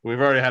now. We've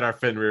already had our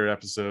Fenrir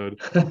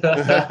episode. Don't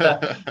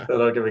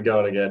get me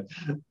going again.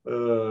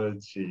 Oh,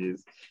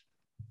 jeez.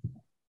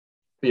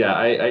 Yeah,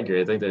 I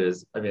agree. I think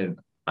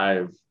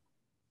I've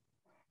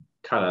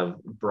kind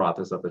of brought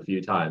this up a few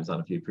times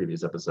on a few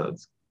previous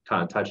episodes,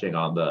 kind of touching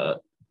on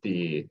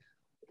the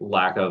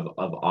lack of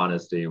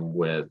honesty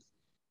with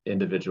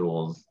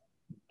individuals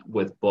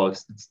with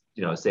books,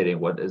 stating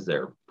what is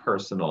their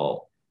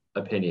personal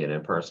opinion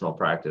and personal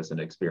practice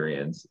and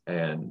experience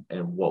and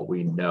what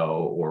we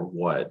know, or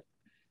what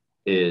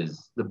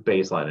is the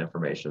baseline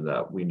information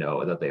that we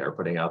know that they are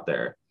putting out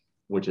there,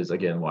 which is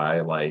again why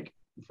I like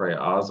Freya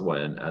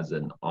Oswin as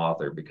an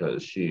author,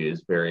 because she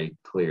is very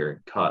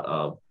clear cut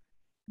of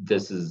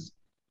this is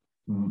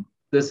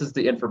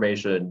the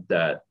information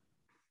that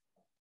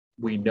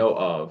we know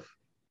of,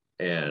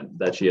 and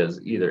that she has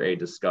either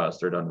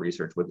discussed or done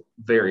research with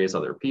various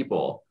other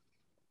people.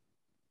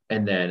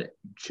 And then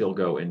she'll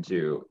go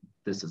into,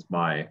 this is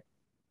my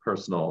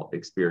personal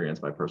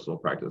experience, my personal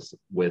practice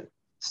with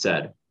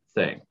said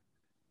thing.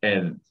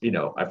 And,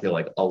 I feel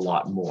like a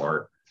lot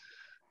more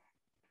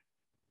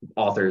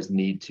authors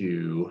need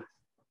to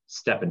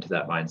step into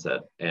that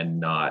mindset and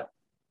not,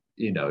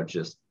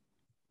 just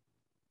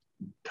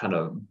kind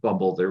of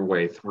bumble their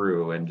way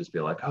through and just be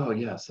like, oh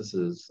yes, this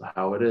is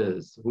how it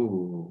is.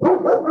 Ooh.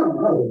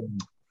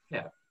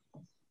 Yeah.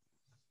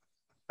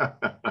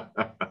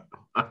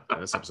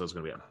 This episode's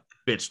gonna be a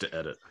bitch to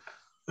edit.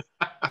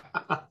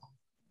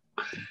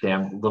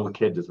 Damn little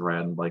kid just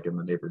ran like in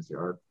the neighbor's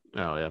yard.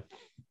 Oh yeah.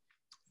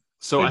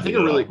 So I think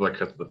a really like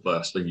the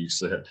last thing you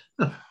said.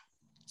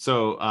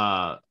 So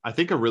I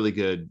think a really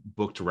good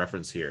book to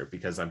reference here,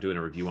 because I'm doing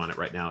a review on it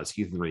right now, is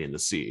Heathenry in the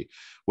Sea,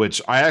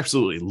 which I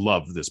absolutely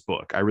love this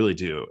book. I really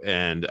do.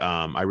 And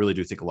I really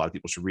do think a lot of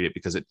people should read it,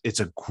 because it's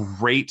a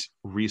great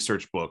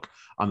research book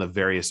on the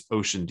various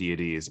ocean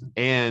deities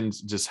and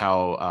just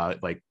how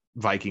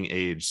Viking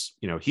age,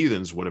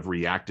 heathens would have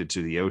reacted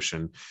to the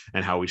ocean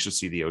and how we should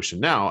see the ocean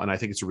now. And I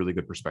think it's a really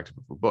good perspective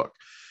of a book.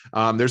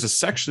 There's a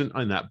section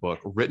in that book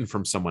written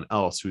from someone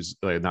else who's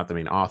not the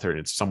main author, and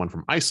it's someone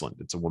from Iceland.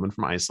 It's a woman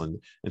from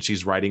Iceland, and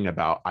she's writing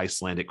about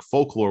Icelandic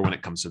folklore when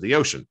it comes to the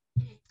ocean.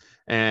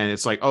 And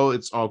it's like, oh,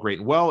 it's all great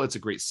and well. It's a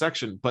great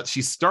section, but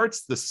she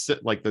starts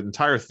the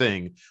entire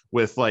thing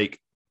with like,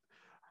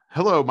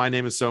 hello, my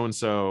name is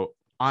so-and-so.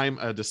 I'm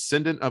a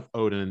descendant of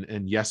Odin,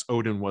 and yes,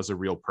 Odin was a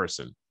real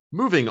person.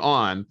 moving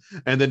on,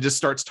 and then just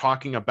starts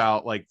talking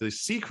about like the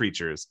sea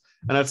creatures.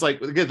 And it's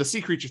like, again, the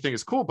sea creature thing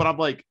is cool, but I'm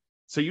like,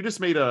 so you just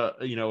made a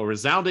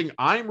resounding,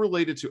 I'm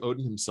related to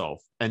Odin himself,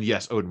 and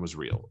yes, Odin was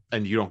real,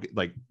 and you don't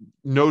like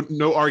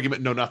no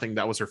argument, no nothing,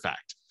 that was her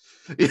fact.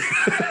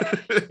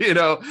 You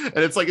know, and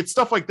it's like, it's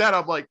stuff like that.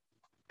 I'm like,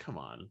 come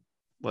on,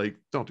 like,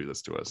 don't do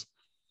this to us.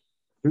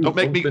 Don't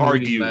make me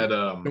argue.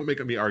 Don't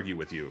make me argue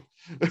with you.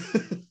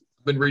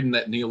 I've been reading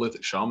that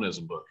Neolithic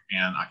shamanism book,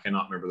 and I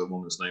cannot remember the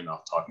woman's name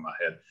off the top of my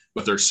head,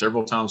 but there's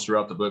several times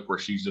throughout the book where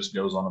she just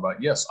goes on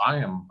about, yes,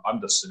 I'm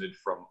descended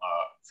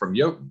from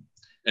Jotun.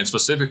 And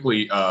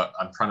specifically,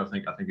 I'm trying to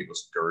think, I think it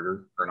was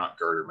Girder, or not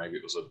Girder, maybe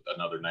it was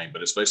another name,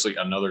 but it's basically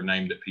another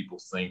name that people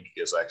think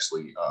is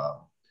actually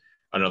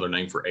another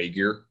name for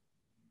Aegir.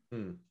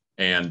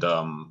 And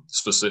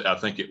I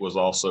think it was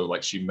also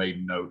like she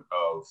made note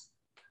of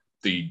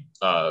the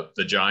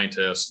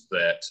giantess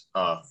that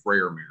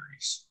Freyr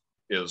marries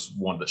is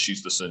one that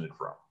she's descended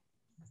from.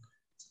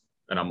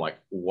 And I'm like,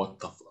 what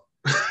the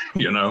fuck?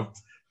 You know,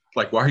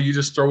 like, why are you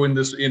just throwing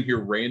this in here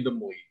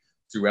randomly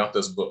throughout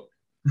this book?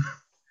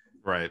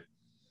 Right.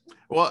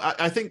 Well,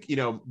 I think, you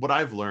know, what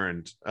I've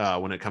learned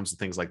when it comes to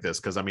things like this,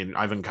 because I mean,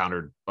 I've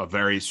encountered a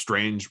very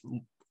strange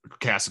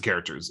cast of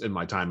characters in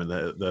my time in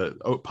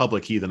the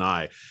public heathen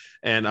eye.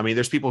 And I mean,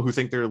 there's people who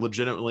think they're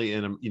legitimately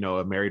in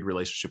a married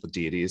relationship with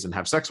deities and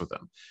have sex with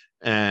them.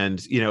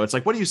 And, you know, it's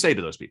like, what do you say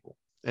to those people?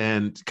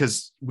 And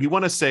because we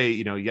want to say,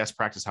 you know, yes,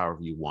 practice however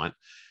you want.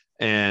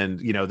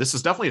 And, you know, this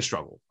is definitely a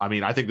struggle. I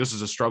mean, I think this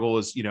is a struggle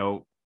as, you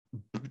know,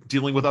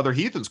 dealing with other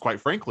heathens, quite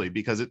frankly,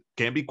 because it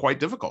can be quite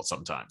difficult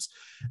sometimes.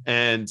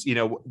 And, you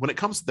know, when it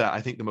comes to that,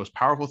 I think the most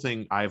powerful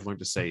thing I've learned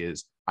to say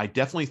is, I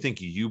definitely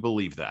think you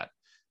believe that.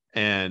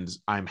 And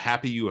I'm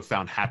happy you have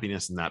found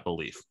happiness in that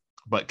belief.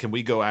 But can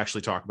we go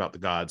actually talk about the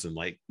gods and,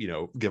 like, you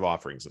know, give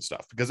offerings and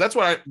stuff? Because that's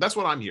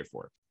what I'm here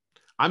for.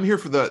 I'm here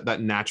for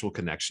that natural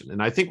connection.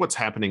 And I think what's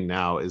happening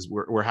now is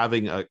we're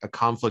having a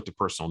conflict of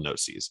personal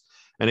noces.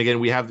 And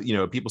again, we have, you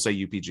know, people say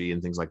UPG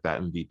and things like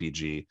that and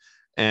VPG.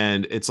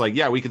 And it's like,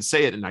 yeah, we can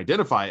say it and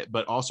identify it,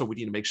 but also we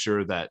need to make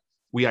sure that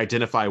we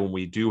identify when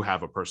we do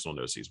have a personal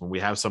noces, when we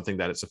have something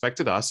that it's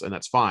affected us, and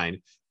that's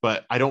fine.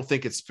 But I don't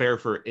think it's fair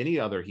for any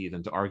other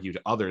heathen to argue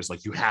to others,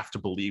 like, you have to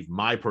believe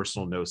my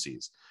personal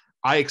noces.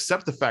 I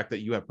accept the fact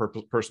that you have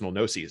personal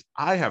noces.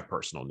 I have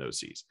personal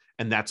noces,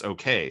 and that's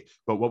okay.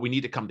 But what we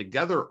need to come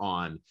together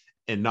on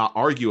and not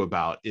argue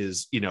about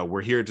is, you know,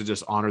 we're here to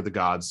just honor the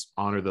gods,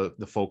 honor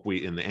the folk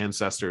and the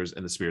ancestors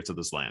and the spirits of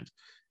this land.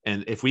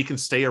 And if we can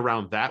stay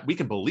around that, we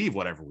can believe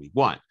whatever we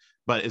want.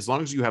 But as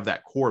long as you have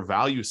that core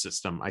value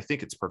system, I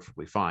think it's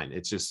perfectly fine.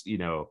 It's just, you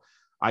know,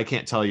 I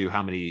can't tell you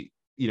how many,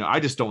 you know, I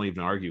just don't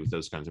even argue with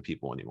those kinds of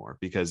people anymore,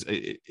 because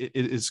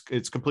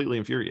it's completely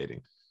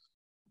infuriating.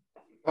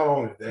 Not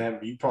only that,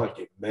 but you probably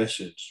get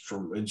messaged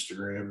from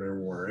Instagram and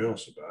everywhere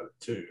else about it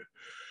too.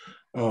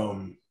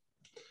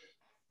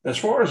 As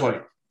far as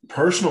like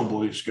personal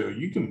beliefs go,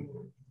 you can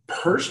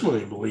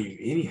personally believe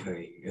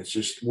anything. It's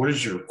just, what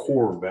is your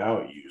core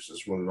values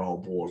is what it all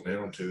boils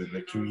down to. And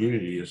the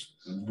community is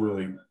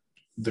really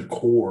the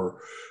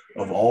core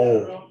of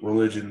all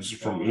religions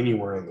from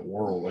anywhere in the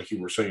world, like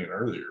you were saying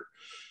earlier.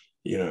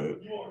 You know,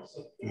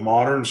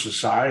 modern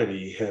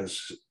society has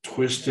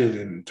twisted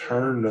and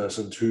turned us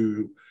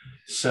into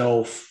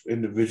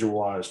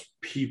self-individualized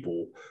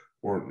people,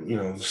 or, you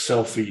know,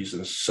 selfies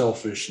and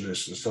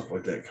selfishness and stuff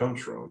like that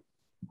comes from.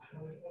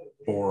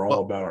 Or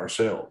all about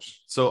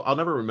ourselves. So I'll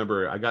never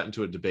remember, I got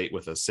into a debate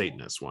with a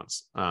Satanist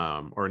once,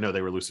 or no,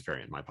 they were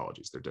Luciferian. My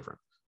apologies. They're different,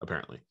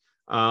 apparently.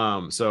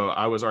 So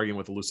I was arguing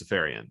with a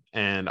Luciferian,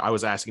 and I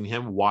was asking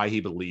him why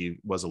he believed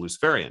was a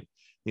Luciferian.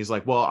 He's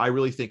like, well, I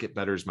really think it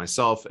betters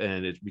myself,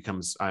 and it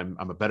becomes, I'm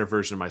a better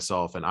version of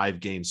myself, and I've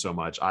gained so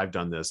much. I've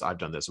done this.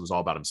 It was all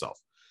about himself.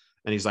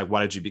 And he's like,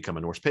 why did you become a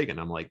Norse pagan?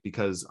 I'm like,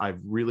 because I've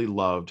really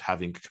loved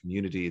having a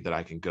community that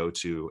I can go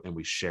to, and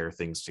we share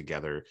things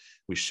together.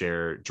 We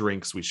share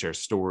drinks, we share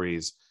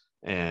stories,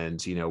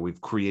 and, you know, we've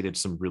created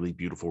some really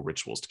beautiful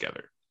rituals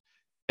together.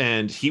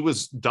 And he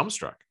was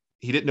dumbstruck.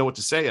 He didn't know what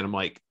to say. And I'm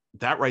like,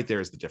 that right there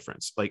is the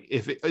difference. Like,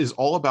 if it is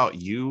all about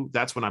you,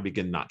 that's when I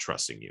begin not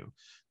trusting you,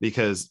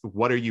 because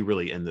what are you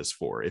really in this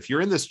for? If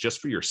you're in this just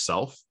for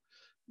yourself,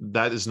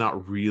 that is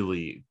not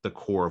really the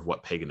core of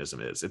what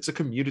paganism is. It's a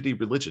community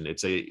religion.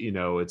 It's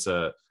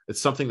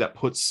something that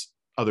puts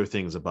other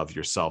things above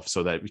yourself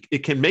so that it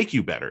can make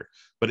you better,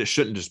 but it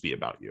shouldn't just be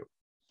about you.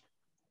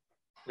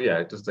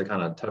 Yeah, just to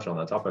kind of touch on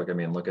that topic, I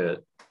mean, look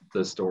at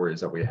the stories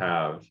that we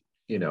have,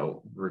 you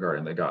know,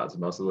 regarding the gods.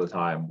 Most of the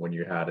time when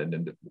you had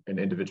an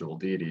individual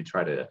deity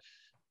try to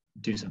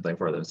do something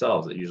for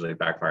themselves, it usually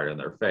backfired in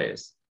their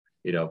face.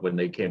 You know, when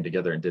they came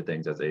together and did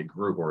things as a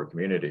group or a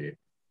community,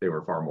 they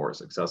were far more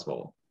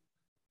successful.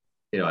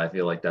 You know, I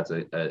feel like that's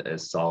a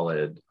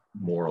solid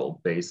moral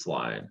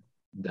baseline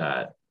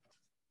that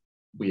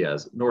we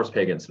as Norse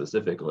pagans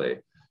specifically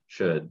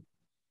should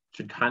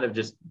kind of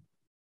just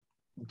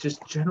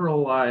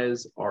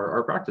generalize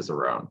our practice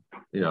around.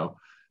 You know,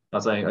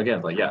 not saying,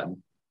 again, like, yeah,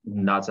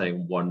 not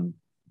saying one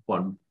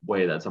one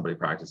way that somebody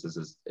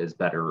practices is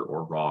better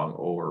or wrong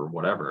or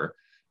whatever.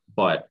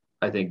 But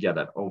I think, yeah,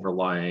 that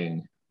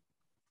overlying,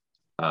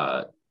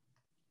 I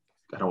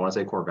don't want to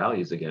say core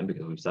values again,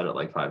 because we've said it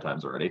like 5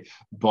 times already,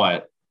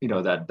 but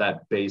that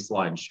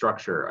baseline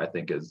structure, I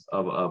think, is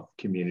of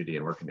community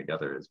and working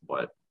together is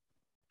what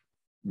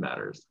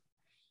matters.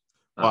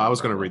 Well, I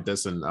was going to read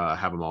this and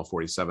Have 'em all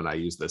 47. I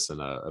used this in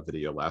a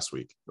video last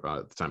week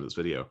at the time of this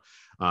video.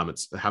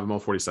 It's Have 'em all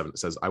 47. It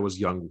says, I was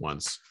young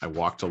once. I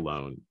walked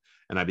alone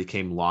and I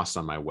became lost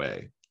on my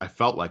way. I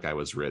felt like I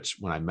was rich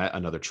when I met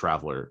another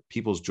traveler.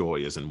 People's joy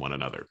is in one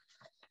another.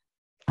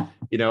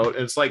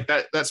 It's like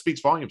that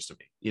speaks volumes to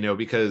me,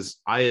 because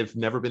I have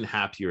never been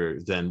happier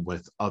than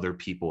with other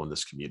people in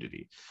this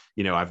community.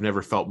 I've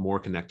never felt more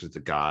connected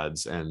to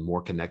gods and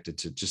more connected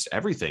to just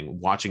everything,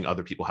 watching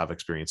other people have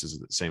experiences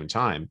at the same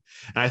time.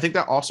 And I think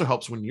that also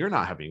helps when you're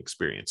not having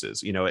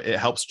experiences. It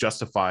helps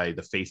justify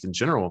the faith in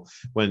general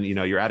when,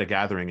 you're at a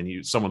gathering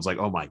and someone's like,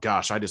 oh my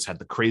gosh, I just had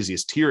the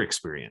craziest tear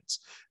experience.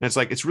 And it's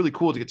like, it's really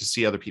cool to get to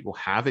see other people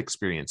have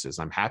experiences.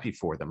 I'm happy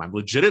for them. I'm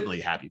legitimately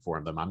happy for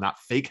them. I'm not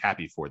fake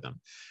happy for them.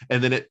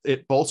 And then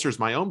it bolsters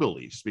my own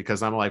beliefs,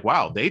 because I'm like,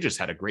 wow, they just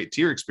had a great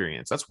tear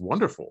experience. That's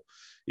wonderful.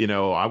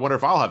 I wonder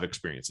if I'll have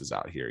experiences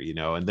out here,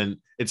 and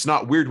then it's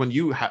not weird when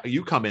you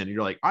come in and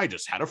you're like, I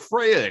just had a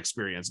Freya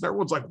experience. And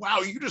everyone's like, wow,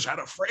 you just had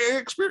a Freya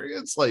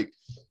experience. Like,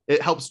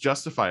 it helps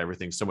justify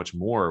everything so much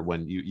more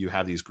when you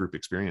have these group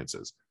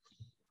experiences.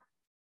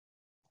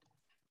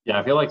 Yeah,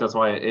 I feel like that's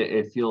why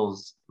it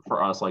feels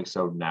for us like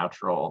so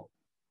natural.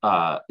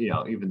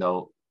 Even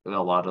though a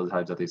lot of the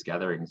times at these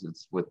gatherings,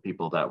 it's with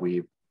people that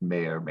we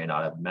may or may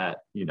not have met,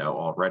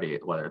 already,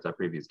 whether it's at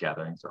previous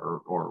gatherings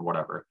or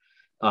whatever.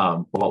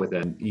 But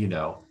within,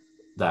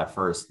 that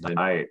first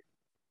night,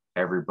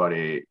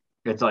 everybody,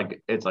 it's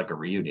like a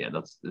reunion.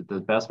 That's the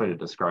best way to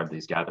describe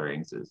these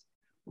gatherings is,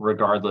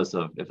 regardless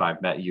of if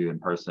I've met you in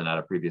person at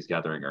a previous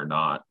gathering or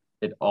not,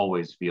 it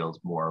always feels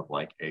more of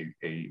like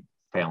a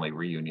family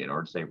reunion,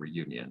 or say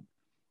reunion.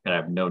 And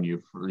I've known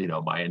you for,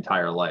 my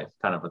entire life,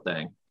 kind of a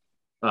thing.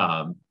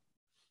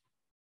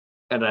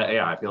 And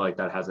I feel like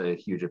that has a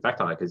huge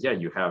effect on it, because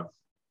you have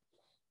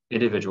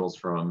individuals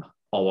from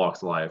all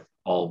walks of life,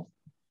 all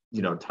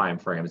time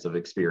frames of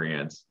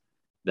experience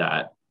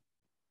that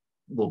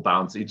will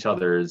bounce each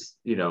other's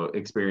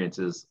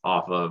experiences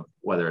off of,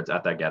 whether it's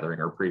at that gathering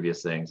or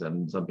previous things.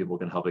 And some people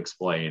can help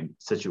explain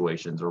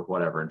situations or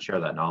whatever and share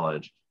that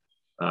knowledge.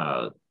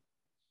 That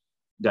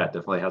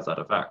definitely has that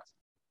effect.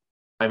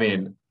 I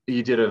mean,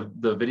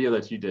 the video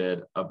that you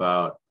did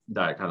about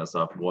that kind of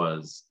stuff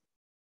was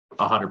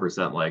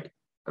 100% like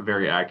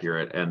very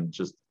accurate, and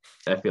just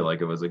I feel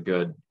like it was a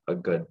good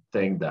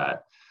thing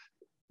that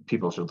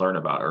people should learn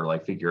about, or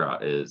like figure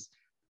out, is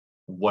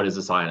what is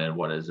a sign and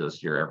what is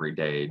just your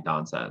everyday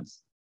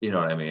nonsense. You know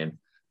what I mean?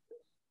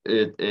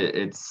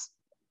 It's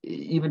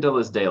even to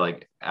this day,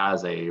 like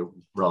as a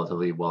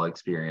relatively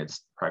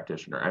well-experienced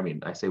practitioner, I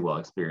mean, I say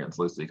well-experienced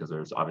loosely because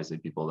there's obviously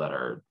people that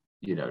are,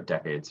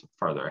 decades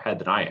farther ahead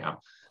than I am.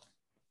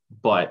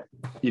 But,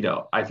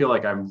 I feel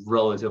like I'm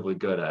relatively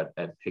good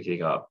at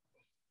picking up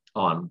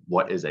on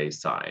what is a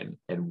sign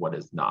and what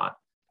is not.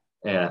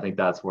 And I think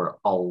that's where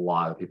a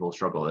lot of people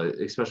struggle,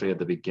 especially at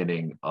the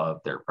beginning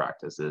of their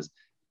practices.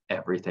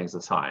 Everything's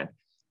a sign.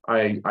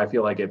 I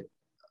feel like if,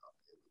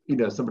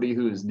 somebody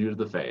who's new to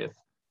the faith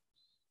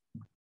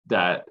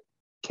that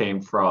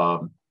came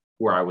from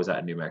where I was at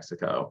in New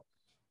Mexico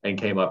and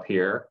came up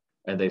here,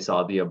 and they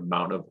saw the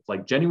amount of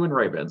like genuine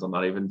ravens, I'm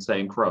not even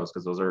saying crows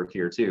because those are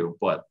here too,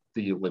 but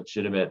the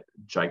legitimate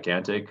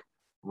gigantic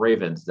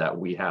ravens that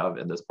we have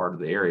in this part of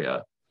the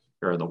area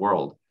or in the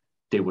world,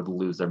 they would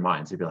lose their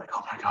minds. They'd be like,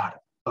 oh my God,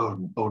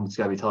 Odin's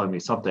got to be telling me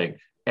something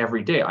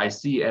every day. I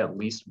see at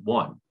least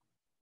one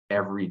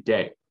every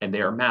day, and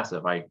they are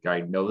massive. I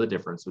know the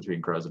difference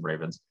between crows and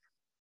ravens,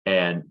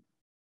 and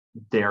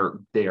they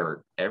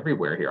are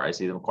everywhere here. I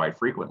see them quite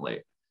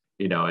frequently,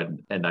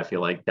 and I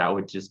feel like that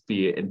would just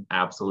be an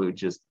absolute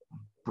just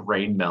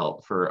brain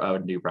melt for a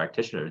new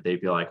practitioner.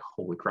 They'd be like,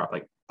 holy crap,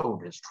 like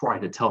Odin is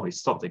trying to tell me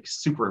something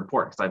super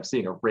important because I'm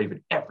seeing a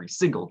raven every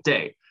single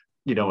day.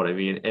 You know what I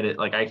mean? And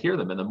I hear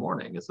them in the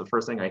morning. It's the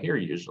first thing I hear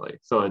usually.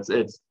 So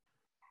it's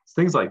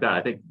things like that.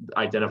 I think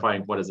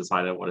identifying what is a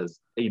sign and what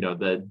is,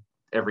 the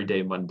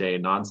everyday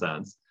mundane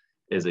nonsense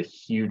is a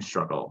huge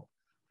struggle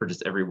for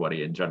just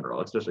everybody in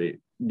general, especially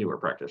newer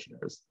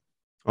practitioners.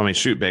 I mean,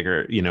 shoot,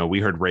 Baker, we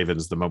heard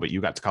ravens the moment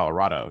you got to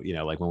Colorado,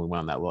 like when we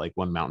went on that like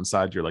one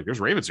mountainside, you're like, there's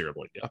ravens here. I'm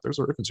like, yeah, there's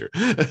ravens here.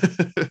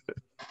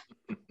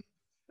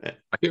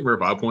 I can't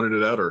remember if I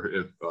pointed it out or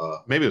if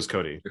maybe it was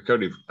Cody.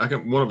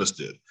 One of us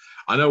did.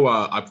 I know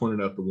I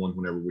pointed out the one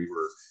whenever we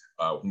were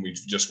when we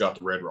just got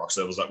the Red Rocks.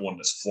 That was that one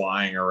that's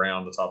flying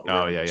around the top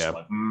of the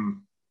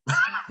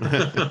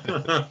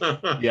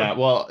Yeah,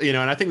 well, and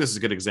I think this is a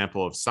good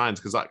example of signs,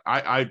 because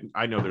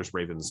I know there's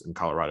ravens in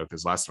Colorado,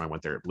 because last time I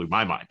went there, it blew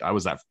my mind. I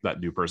was that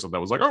new person that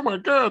was like, oh my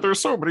God, there's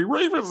so many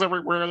ravens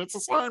everywhere. That's a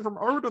sign from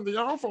Odin the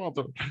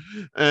Allfather.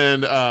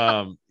 And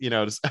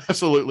just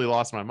absolutely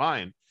lost my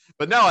mind.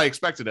 But now I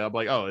expected it. I'm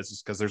like, oh, it's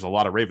just because there's a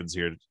lot of ravens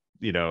here.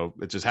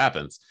 it just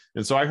happens.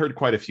 And so I heard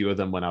quite a few of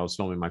them when I was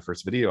filming my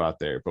first video out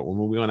there. But when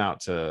we went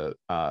out to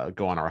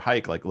go on our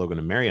hike, like Logan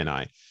and Mary and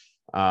I,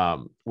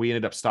 we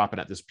ended up stopping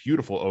at this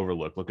beautiful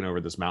overlook, looking over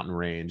this mountain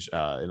range,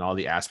 and all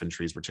the aspen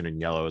trees were turning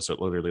yellow. So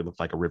it literally looked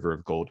like a river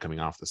of gold coming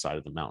off the side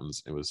of the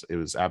mountains. It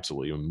was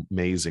absolutely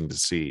amazing to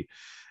see.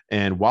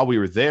 And while we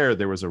were there,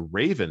 there was a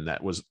raven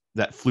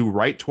that flew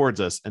right towards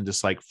us and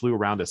just like flew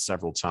around us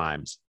several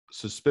times.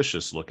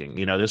 Suspicious looking,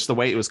 just the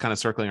way it was kind of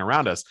circling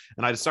around us.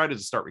 And I decided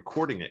to start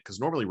recording it because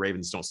normally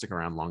ravens don't stick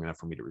around long enough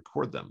for me to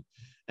record them.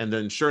 And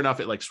then sure enough,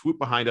 it like swooped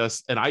behind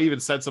us. And I even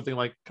said something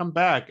like, come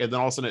back. And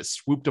then all of a sudden it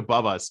swooped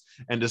above us.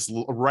 And just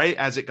right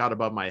as it got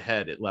above my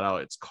head, it let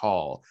out its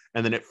call.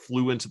 And then it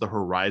flew into the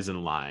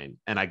horizon line.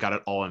 And I got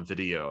it all on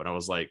video. And I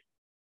was like,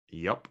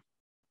 yep,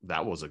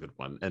 that was a good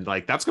one. And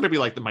like, that's going to be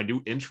like my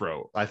new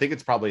intro. I think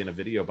it's probably in a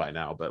video by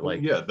now, but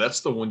like, yeah,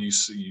 that's the one you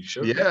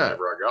showed me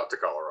whenever I got to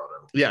Colorado.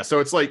 Yeah. So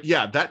it's like,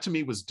 yeah, that to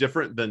me was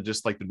different than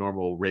just like the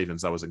normal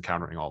ravens I was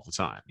encountering all the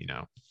time,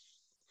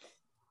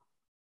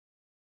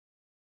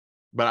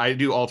 But I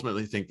do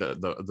ultimately think that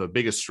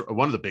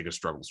one of the biggest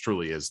struggles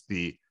truly is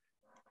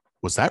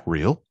was that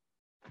real?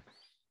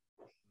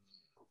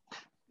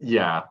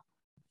 Yeah.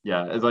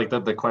 It's like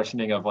the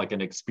questioning of like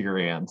an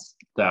experience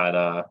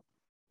that,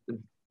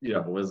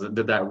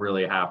 did that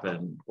really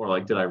happen? Or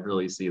like, did I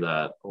really see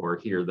that or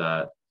hear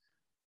that?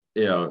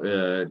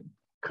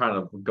 Kind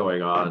of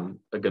going on,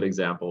 a good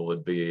example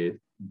would be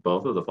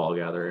both of the fall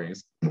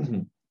gatherings.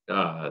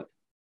 The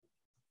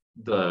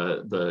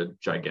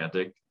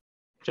gigantic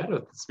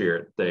shadow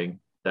spirit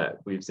thing that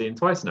we've seen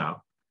twice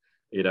now.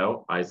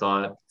 I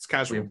saw it. It's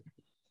casual.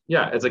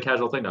 It's a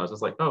casual thing now. It's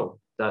just like,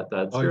 oh,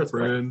 that's spirit's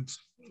friends.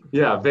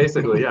 Yeah,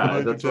 basically, yeah.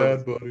 That's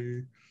dad,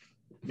 buddy.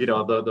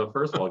 The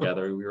first fall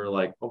gathering, we were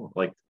like, oh,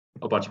 like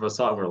a bunch of us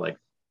saw it. We're like,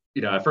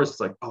 at first it's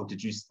like, oh,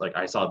 did you like,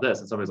 I saw this,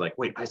 and somebody's like,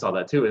 wait, I saw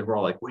that too, and we're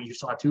all like, wait, you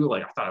saw it too?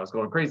 Like, I thought I was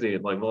going crazy,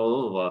 and like, blah,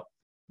 blah, blah.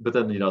 But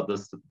then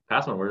this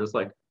past one, we're just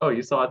like, oh,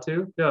 you saw it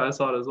too? Yeah, I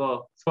saw it as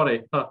well. It's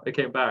funny, it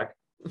came back,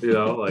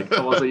 like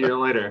almost a year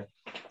later.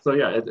 So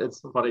yeah,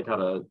 it's funny,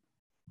 kind of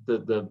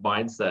the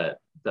mindset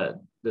that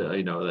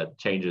that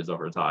changes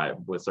over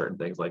time with certain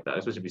things like that,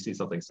 especially if you see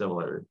something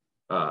similar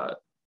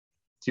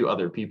to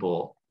other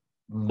people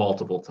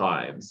multiple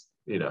times.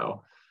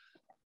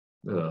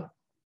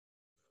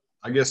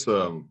 I guess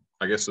I'm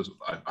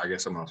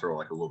gonna throw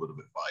like a little bit of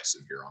advice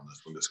in here on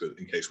this one, just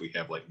in case we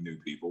have like new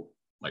people,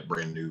 like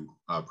brand new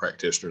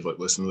practitioners, like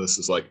listen to this.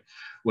 Is like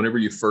whenever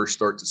you first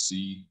start to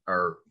see,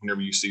 or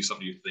whenever you see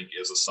something you think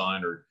is a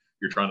sign, or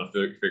you're trying to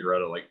figure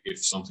out like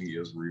if something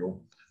is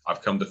real.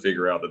 I've come to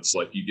figure out it's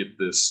like you get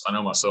this. I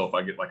know myself,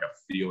 I get like a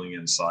feeling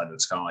inside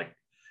that's kind of like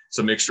it's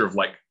a mixture of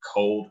like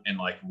cold and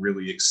like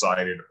really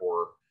excited,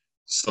 or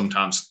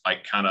sometimes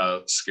like kind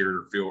of scared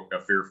or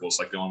fearful. It's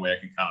like the only way I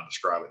can kind of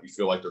describe it. You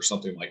feel like there's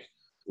something like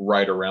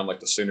right around like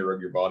the center of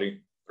your body,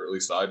 or at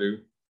least I do,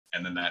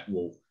 and then that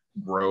will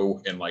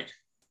grow and like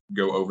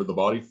go over the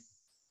body.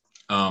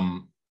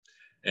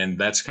 And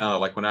that's kind of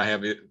like when I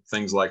have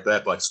things like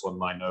that, like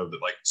when I know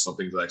that like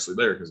something's actually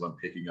there because I'm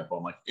picking up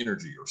on like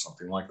energy or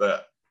something like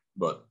that.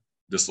 But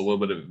just a little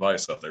bit of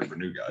advice out there for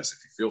new guys: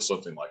 if you feel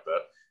something like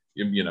that,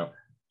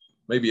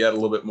 maybe add a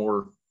little bit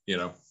more,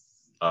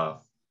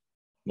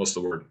 what's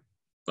the word?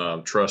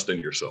 Trust in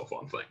yourself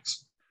on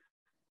things.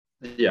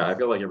 Yeah, I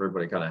feel like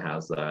everybody kind of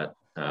has that,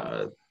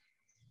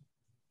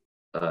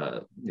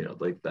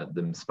 like that,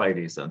 them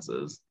spidey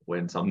senses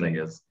when something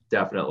is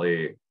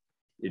definitely,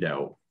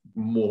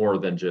 more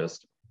than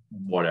just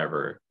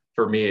whatever.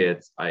 For me,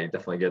 I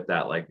definitely get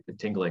that like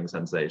tingling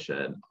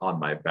sensation on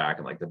my back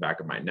and like the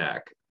back of my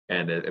neck.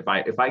 And if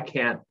I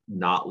can't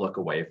not look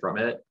away from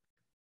it,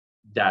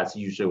 that's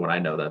usually when I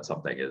know that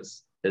something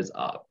is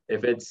up.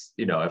 If it's,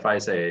 if I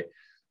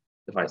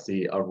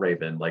see a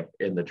raven like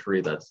in the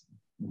tree that's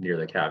near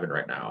the cabin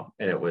right now,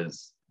 and it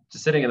was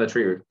just sitting in the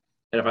tree,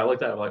 and if I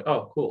looked at it, I'm like,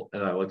 oh, cool.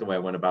 And I looked away, I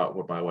went about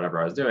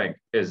whatever I was doing,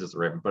 it's just a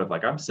raven. But if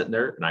like I'm sitting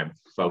there and I'm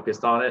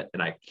focused on it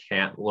and I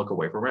can't look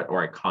away from it,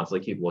 or I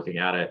constantly keep looking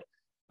at it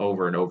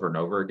over and over and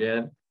over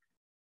again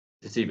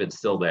to see if it's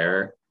still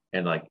there.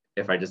 And like,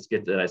 if I just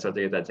I start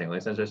to get that tingling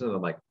sensation,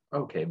 I'm like,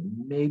 okay,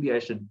 maybe I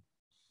should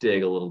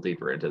dig a little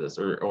deeper into this,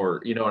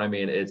 or you know what I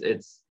mean?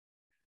 It's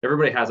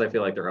everybody has, I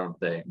feel like, their own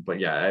thing, but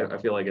yeah, I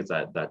feel like it's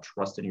that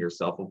trust in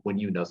yourself of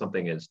when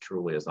something is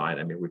truly a sign.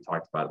 I mean, we've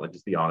talked about it, like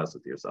just be honest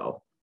with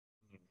yourself.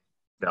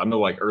 Yeah, I know,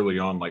 like early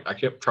on, like I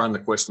kept trying to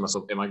question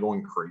myself, am I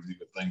going crazy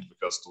with things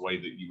because the way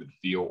that you would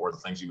feel or the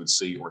things you would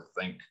see or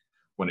think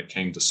when it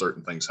came to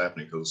certain things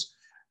happening? Because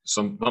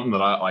something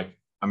that I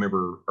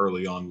remember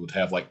early on would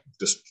have like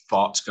just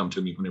thoughts come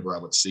to me whenever I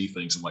would see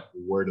things. I'm like,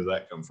 where did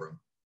that come from?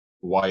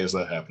 Why is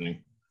that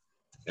happening?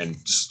 And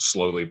just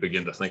slowly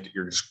begin to think that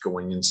you're just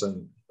going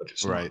insane, but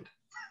it's right.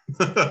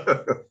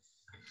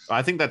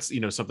 I think that's,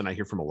 something I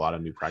hear from a lot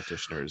of new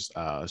practitioners,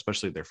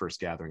 especially at their first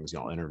gatherings.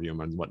 Y'all interview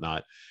them and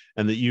whatnot.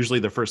 And that usually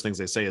the first things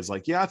they say is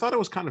like, yeah, I thought it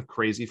was kind of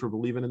crazy for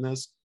believing in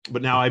this,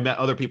 but now I met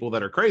other people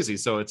that are crazy,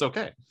 so it's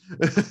okay.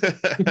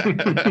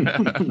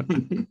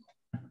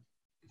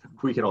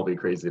 we can all be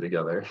crazy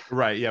together.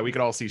 Right. Yeah. We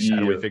could all see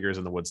shadowy Yeah. figures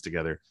in the woods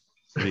together.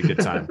 It'd be a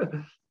good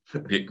time.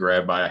 Get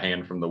grabbed by a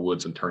hand from the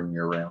woods and turn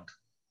you around.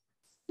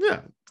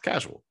 Yeah. It's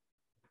casual.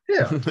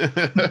 Yeah.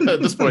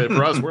 At this point,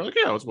 for us, we're like,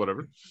 yeah, it's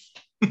whatever.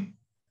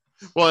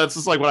 Well, it's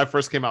just like when I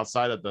first came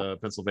outside at the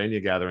Pennsylvania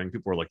gathering,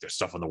 people were like, there's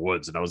stuff in the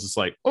woods. And I was just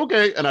like,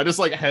 okay. And I just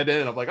like head in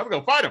and I'm like, I'm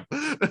going to find him.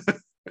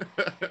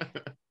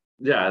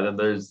 Yeah. And then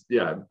there's,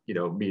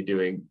 me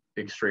doing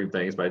extreme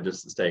things by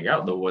just staying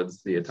out in the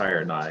woods the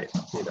entire night.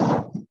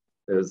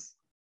 There's,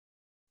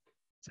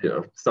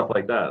 stuff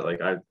like that. Like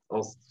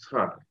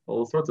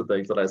all sorts of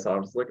things that I saw.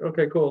 I'm just like,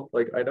 okay, cool.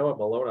 Like, I know I'm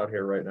alone out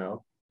here right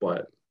now,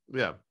 but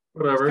Yeah.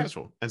 whatever. It's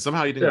casual. And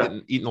somehow you didn't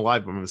get eaten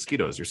alive by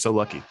mosquitoes. You're so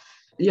lucky.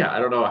 Yeah. I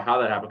don't know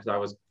how that happened because I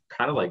was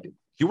kind of like,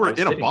 You were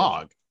in a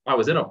bog. I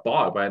was in a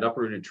bog by an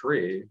uprooted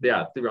tree.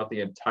 Yeah. Throughout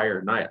the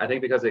entire night. I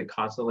think because it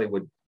constantly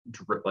would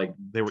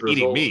They were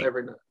eating meat.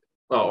 every night.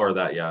 Oh, or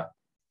that. Yeah.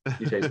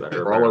 You taste that.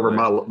 They're all over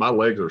my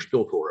legs are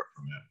still tore up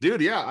from that.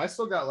 Dude, yeah. I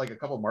still got like a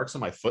couple marks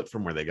on my foot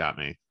from where they got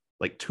me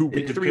like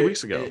 3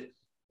 weeks ago.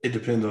 It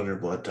depends on your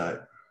blood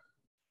type.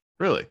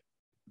 Really?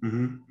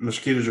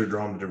 Mosquitoes are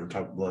drawn to different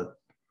type of blood.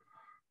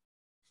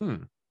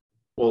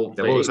 Well,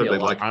 They always said they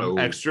like I'm those.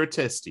 extra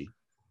testy.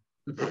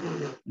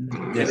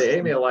 Yeah, they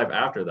ate me alive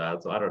after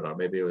that, so I don't know.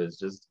 Maybe it was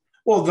just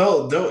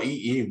Well, they'll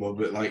eat anyone,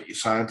 but like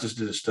scientists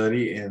did a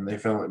study and they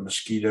found like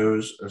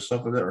mosquitoes and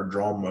stuff like that are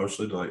drawn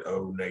mostly to like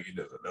O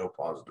negative and O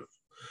positive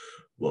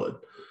blood.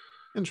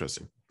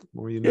 Interesting.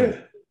 What were you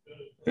doing?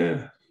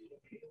 Yeah.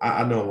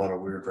 I know a lot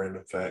of weird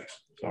random facts.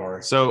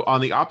 Sorry. So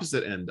on the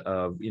opposite end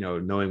of,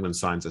 knowing when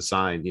signs a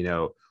sign,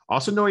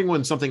 also knowing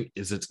when something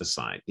isn't a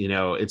sign,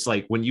 it's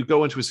like when you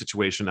go into a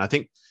situation, I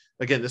think,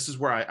 again, this is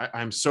where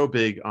I'm so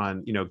big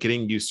on,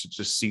 getting used to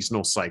just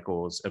seasonal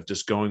cycles of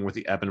just going with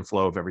the ebb and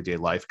flow of everyday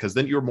life, because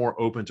then you're more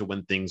open to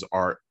when things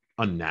are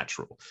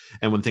unnatural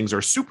and when things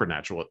are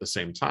supernatural at the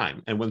same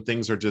time. And when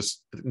things are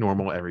just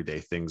normal, everyday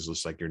things,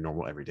 just like your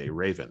normal, everyday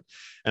Raven.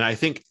 And I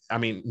think,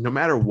 no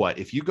matter what,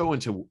 if you go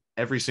into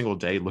every single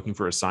day looking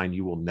for a sign,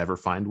 you will never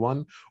find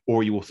one,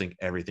 or you will think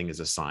everything is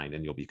a sign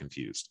and you'll be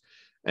confused.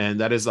 And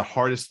that is the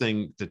hardest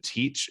thing to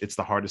teach. It's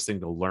the hardest thing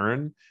to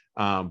learn.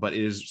 But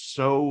it is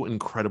so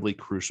incredibly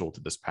crucial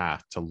to this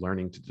path, to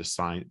learning to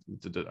decide,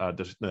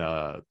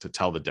 to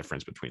tell the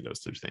difference between those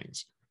two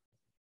things.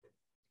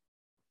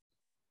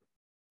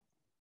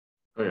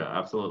 Oh yeah,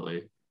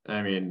 absolutely.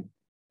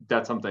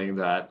 That's something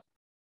that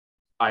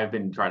I've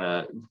been trying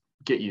to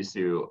get used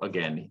to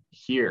again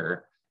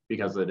here,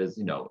 because it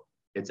is,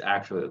 it's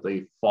actually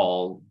the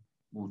fall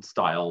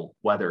style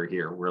weather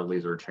here where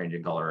leaves are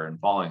changing color and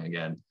falling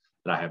again.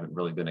 And I haven't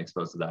really been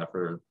exposed to that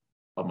for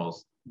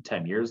almost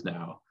 10 years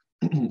now.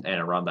 And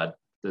around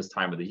this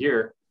time of the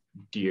year,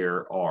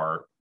 deer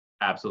are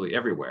absolutely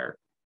everywhere.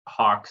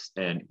 Hawks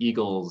and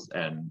eagles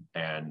and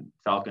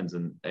falcons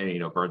and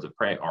birds of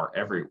prey are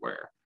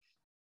everywhere,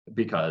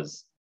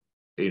 because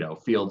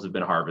fields have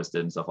been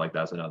harvested and stuff like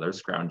that. So now they're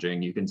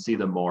scrounging. You can see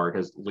them more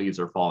because leaves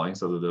are falling,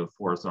 so that the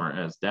forests aren't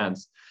as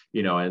dense.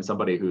 And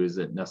somebody who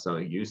isn't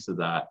necessarily used to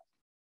that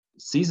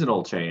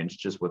seasonal change,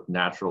 just with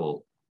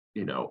natural,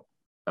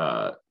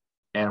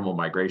 animal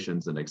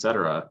migrations and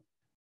etc.,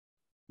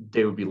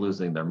 they would be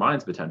losing their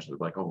minds potentially.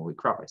 Like, oh, holy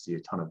crap, I see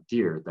a ton of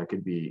deer. That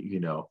could be,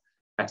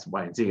 X,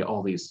 Y, and Z.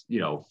 All these,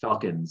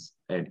 falcons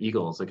and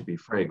eagles. That could be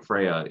Frigg,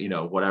 Freya,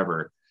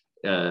 whatever.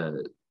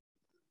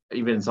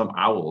 Even some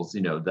owls,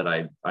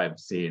 that I've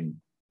seen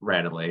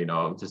randomly.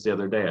 Just the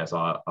other day, I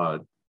saw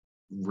a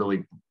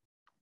really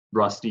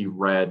rusty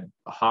red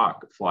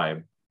hawk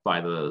fly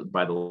by the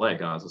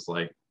lake, and I was just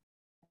like,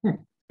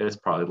 it's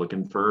probably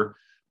looking for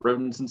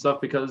rodents and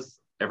stuff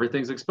because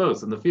everything's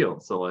exposed in the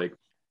field. So like.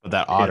 But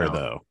that otter,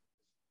 though.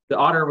 The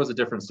otter was a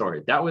different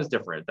story. That was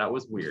different. That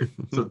was weird.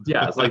 So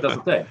yeah, it's like, that's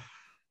the thing.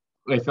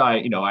 If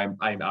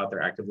I'm out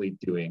there actively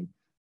doing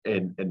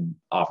and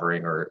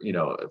offering or,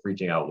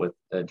 reaching out with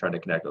and trying to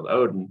connect with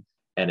Odin,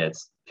 and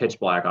it's pitch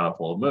black on a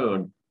full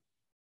moon,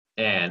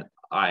 and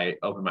I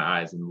open my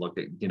eyes and look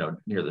at,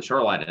 near the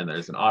shoreline, and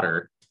there's an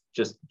otter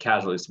just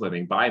casually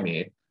swimming by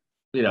me,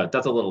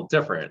 that's a little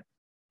different.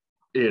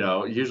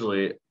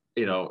 Usually,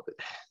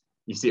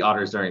 you see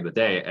otters during the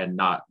day and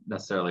not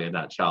necessarily in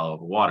that shallow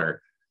of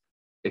water,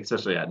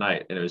 especially at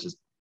night. And it was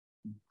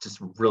just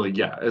really,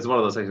 it's one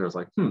of those things where it's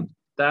like,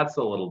 that's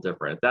a little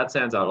different. That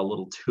stands out a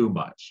little too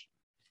much.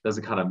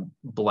 Doesn't kind of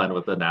blend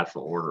with the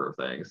natural order of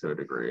things to a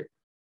degree.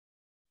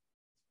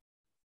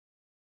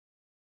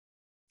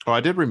 Oh, I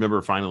did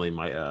remember finally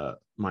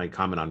my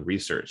comment on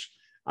research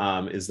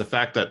is the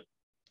fact that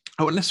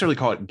I wouldn't necessarily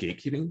call it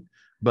gatekeeping,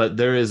 but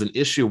there is an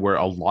issue where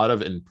a lot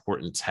of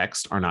important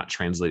texts are not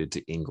translated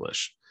to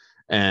English.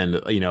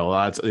 And,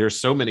 there's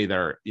so many that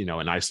are,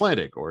 in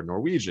Icelandic or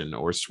Norwegian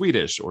or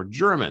Swedish or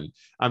German.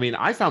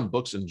 I found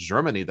books in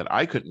Germany that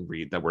I couldn't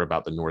read that were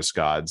about the Norse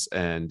gods.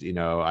 And,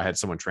 I had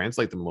someone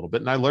translate them a little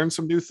bit, and I learned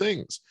some new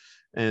things.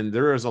 And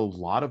there is a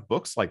lot of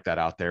books like that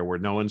out there where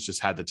no one's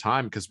just had the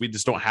time, because we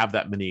just don't have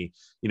that many,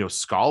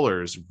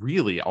 scholars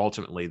really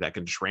ultimately that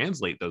can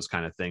translate those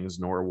kind of things,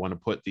 nor want to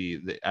put the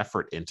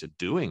effort into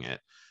doing it.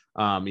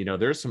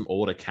 There's some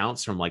old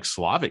accounts from like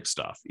Slavic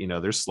stuff.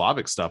 There's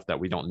Slavic stuff that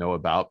we don't know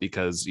about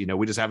because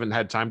we just haven't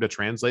had time to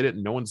translate it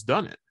and no one's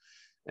done it.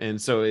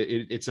 And so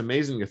it's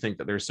amazing to think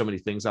that there's so many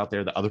things out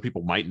there that other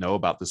people might know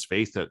about this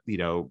faith that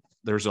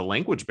there's a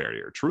language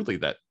barrier truly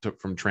that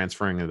from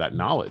transferring that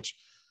knowledge.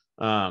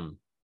 Something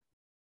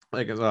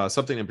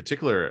in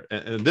particular,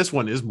 and this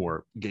one is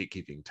more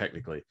gatekeeping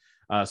technically.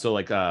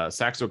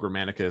 Saxo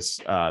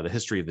Grammaticus, the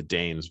History of the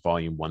Danes,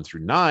 volume 1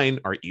 through 9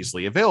 are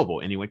easily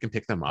available. Anyone can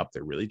pick them up.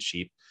 They're really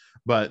cheap.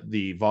 But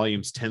the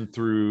volumes 10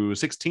 through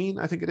 16,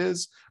 I think it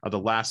is, the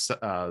last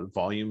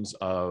volumes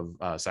of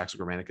Saxo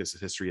Grammaticus, the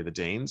History of the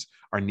Danes,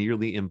 are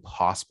nearly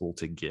impossible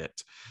to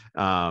get.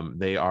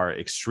 They are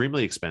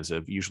extremely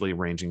expensive, usually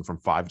ranging from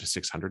 $500 to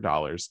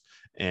 $600.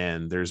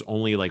 And there's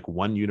only like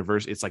one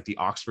university. It's like the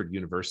Oxford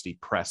University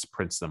Press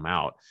prints them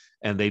out,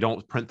 and they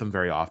don't print them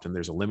very often.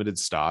 There's a limited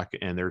stock,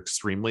 and they're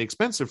extremely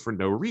expensive for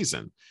no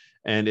reason.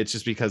 And it's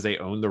just because they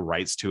own the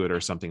rights to it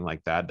or something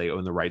like that. They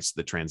own the rights to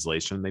the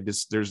translation.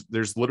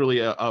 There's literally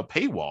a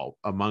paywall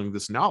among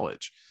this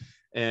knowledge.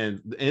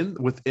 And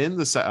within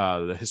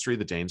the History of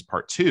the Danes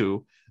Part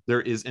 2,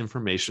 there is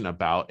information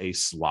about a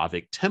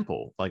Slavic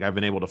temple. Like I've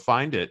been able to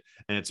find it,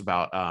 and it's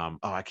about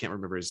I can't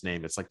remember his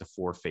name. It's like the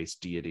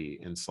four-faced deity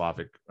in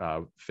Slavic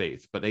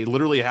faith. But they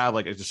literally have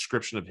like a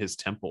description of his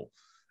temple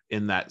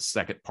in that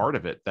second part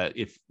of it. That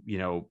if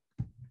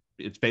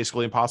it's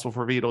basically impossible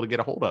for Vito to get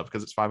a hold of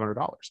because it's $500.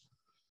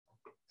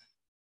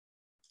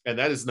 And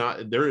that is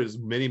not. There is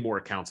many more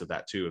accounts of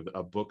that too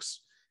of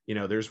books.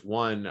 There's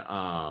one.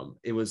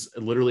 It was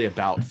literally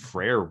about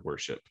Frere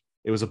worship.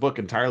 It was a book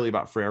entirely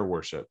about Frere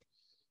worship.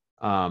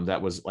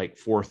 That was like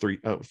 $4,000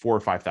 or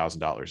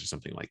 $5,000 or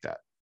something like that,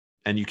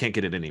 and you can't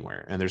get it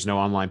anywhere, and there's no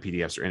online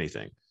PDFs or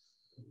anything.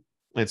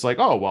 It's like,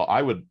 oh well,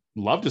 I would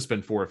love to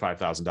spend $4,000 or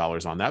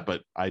 $5,000 on that,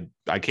 but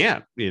I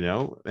can't,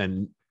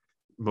 and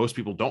most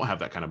people don't have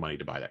that kind of money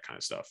to buy that kind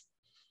of stuff.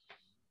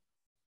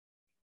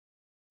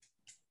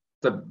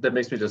 That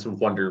makes me just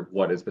wonder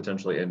what is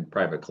potentially in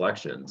private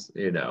collections,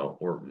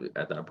 or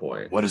at that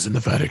point, what is in the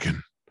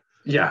Vatican?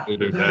 Yeah,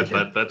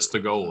 that's the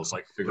goal. Is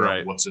like figure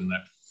out what's in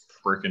that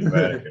freaking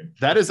Vatican.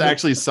 That is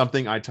actually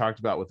something I talked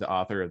about with the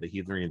author of the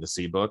Heathenry of the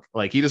Sea book.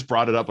 Like he just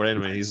brought it up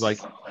randomly. He's like,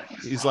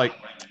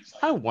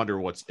 I wonder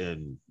what's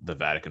in the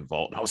Vatican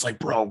vault. And I was like,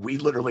 bro, we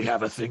literally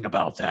have a thing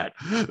about that.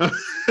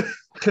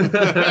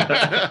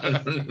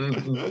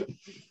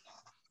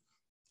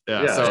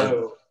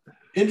 So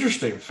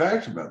interesting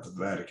fact about the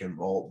Vatican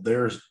vault: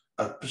 there's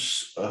a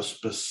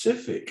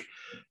specific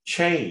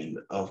chain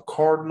of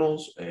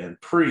cardinals and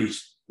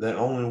priests that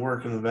only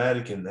work in the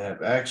Vatican that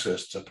have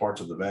access to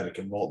parts of the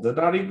Vatican vault that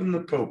not even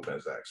the Pope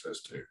has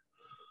access to.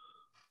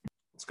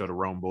 Let's go to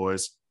Rome,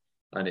 boys.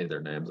 I need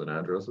their names and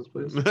addresses,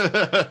 please.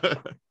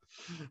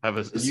 Have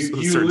you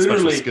certain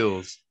special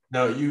skills.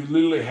 No, you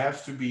literally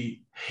have to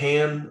be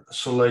hand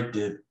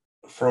selected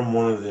from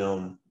one of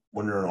them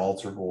when you're an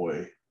altar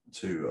boy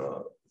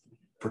to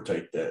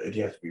partake that. And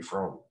you have to be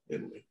from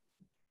Italy.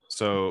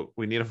 So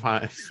we need to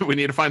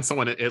find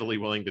someone in Italy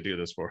willing to do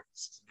this for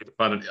us.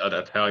 Find an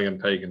Italian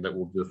pagan that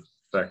will just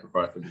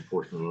sacrifice a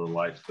portion of their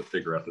life to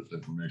figure out this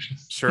information.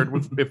 Sure,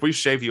 if we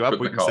shave you up,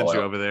 we can send you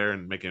out over there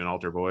and make you an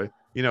altar boy.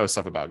 You know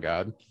stuff about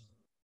God.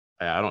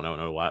 I don't know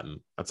no Latin.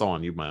 That's all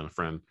on you, my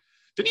friend.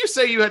 Didn't you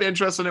say you had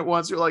interest in it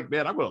once? You're like,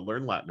 man, I'm going to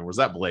learn Latin. Or was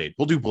that Blade?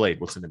 We'll do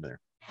Blade. We'll send him there.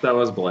 That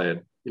was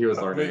Blade. He was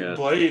learning it.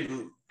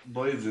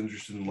 Blade's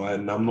interested in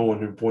Latin. I'm the one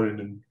who pointed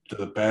him to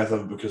the path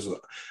of it because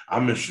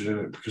I'm interested in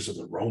it because of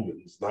the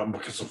Romans, not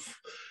because of.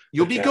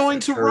 You'll be going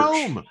to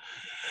Rome.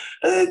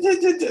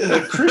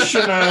 A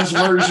Christianized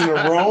version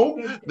of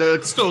Rome.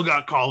 They still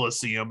got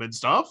Colosseum and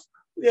stuff.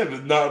 Yeah,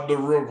 but not the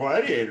real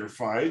gladiator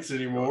fights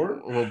anymore.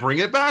 We'll bring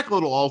it back,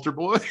 little altar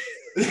boy.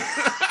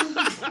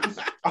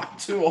 I'm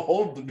too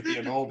old to be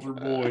an altar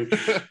boy.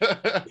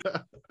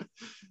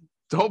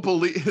 Don't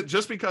believe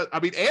just because. I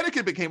mean,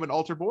 Anakin became an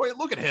altar boy.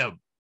 Look at him.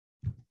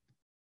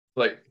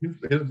 Like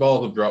his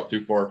balls have dropped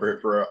too far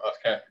for a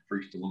Catholic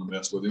priest to want to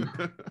mess with him.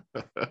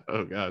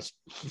 Oh gosh,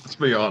 let's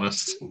be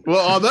honest.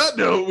 Well, on that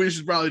note, we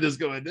should probably just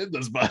go and end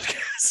this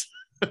podcast.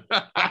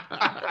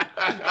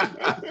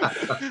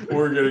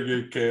 We're gonna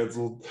get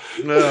canceled.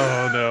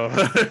 No.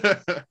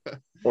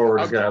 Or we're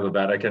just gonna have the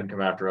Vatican come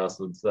after us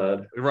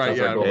instead. Right?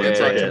 Yeah. Like, We can't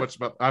talk too much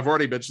about. I've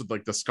already mentioned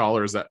like the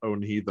scholars that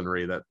own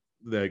heathenry that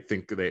they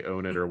think they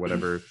own it or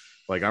whatever.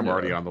 Like I'm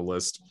already on the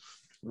list.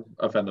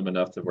 Offend them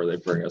enough to where they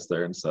bring us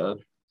there instead.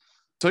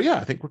 So yeah,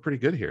 I think we're pretty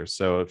good here.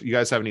 So if you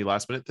guys have any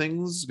last minute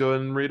things, go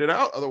ahead and read it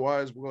out.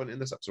 Otherwise, we'll go ahead and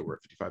end this episode. We're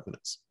at 55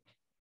 minutes.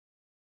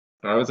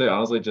 I would say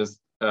honestly,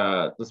 just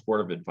the sport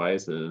of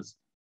advice is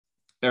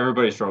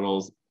everybody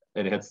struggles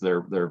and hits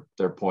their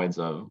points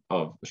of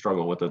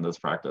struggle within this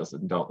practice,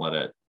 and don't let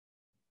it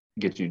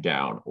get you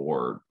down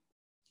or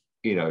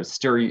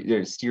steer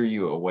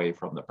you away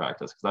from the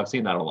practice, because I've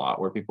seen that a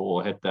lot where people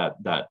will hit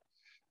that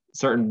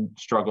certain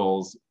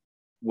struggles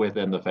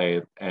within the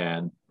faith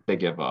and they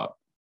give up.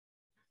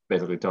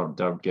 Basically,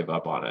 don't give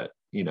up on it.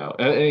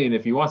 And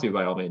if you want to,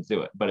 by all means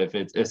do it. But if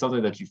it's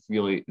something that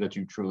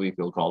you truly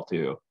feel called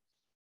to,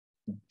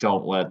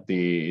 don't let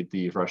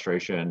the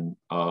frustration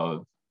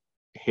of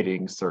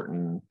hitting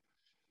certain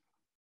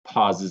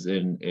pauses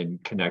in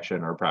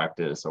connection or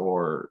practice,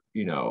 or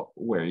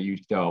where you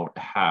don't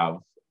have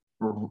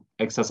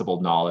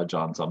accessible knowledge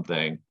on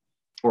something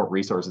or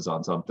resources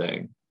on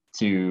something,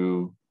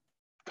 to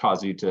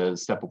cause you to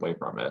step away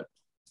from it.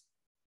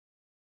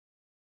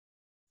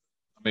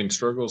 I mean,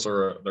 struggles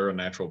they're a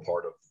natural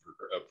part of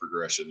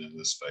progression in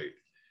this faith,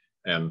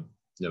 and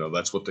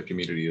that's what the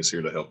community is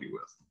here to help you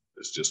with.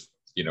 It's just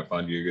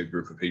find you a good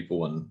group of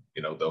people, and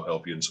they'll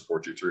help you and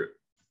support you through it.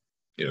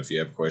 If you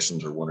have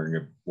questions or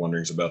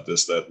wonderings about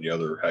this, that, and the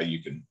other, how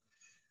you can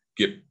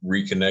get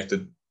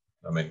reconnected,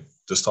 I mean,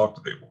 just talk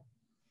to people.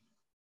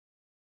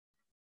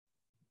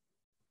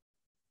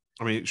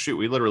 I mean, shoot,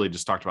 we literally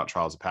just talked about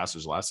trials of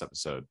passage last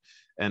episode.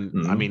 And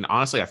Mm-hmm. I mean,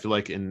 honestly, I feel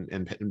like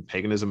in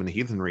paganism and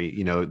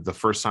heathenry, the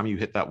first time you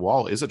hit that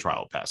wall is a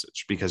trial of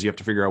passage, because you have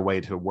to figure out a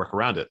way to work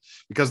around it,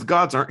 because the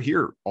gods aren't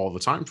here all the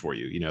time for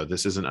you.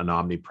 This isn't an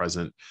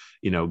omnipresent,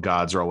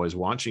 gods are always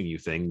watching you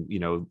thing.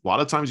 A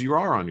lot of times you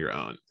are on your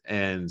own,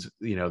 and,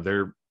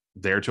 they're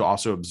there to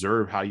also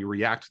observe how you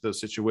react to those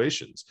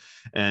situations.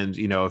 And,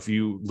 if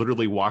you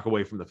literally walk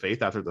away from the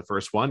faith after the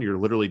first one, you're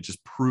literally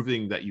just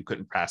proving that you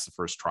couldn't pass the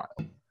first trial.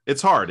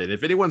 It's hard. And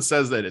if anyone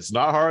says that it's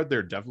not hard,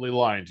 they're definitely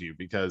lying to you,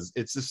 because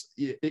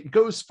it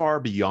goes far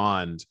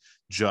beyond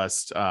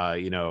just,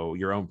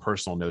 your own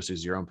personal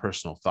gnosis, your own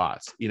personal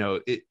thoughts.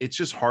 It's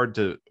just hard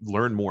to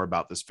learn more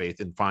about this faith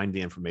and find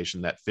the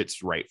information that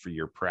fits right for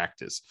your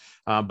practice.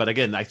 But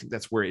again, I think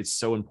that's where it's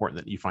so important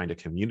that you find a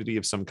community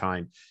of some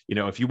kind.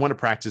 If you want to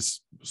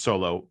practice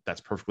solo, that's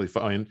perfectly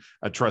fine.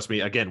 Trust me.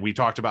 Again, we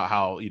talked about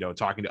how,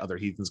 talking to other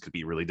heathens could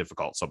be really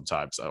difficult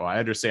sometimes. So I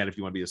understand if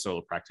you want to be a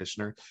solo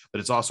practitioner, but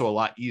it's also a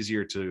lot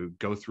easier to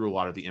go through a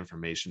lot of the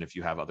information if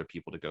you have other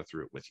people to go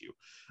through it with you.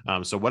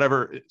 So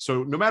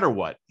no matter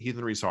what,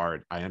 heathenry's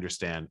hard. I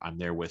understand. I'm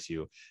there with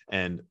you.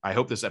 And I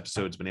hope this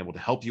episode's been able to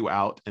help you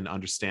out and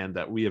understand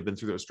that we have been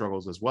through those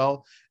struggles as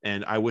well.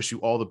 And I wish you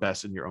all the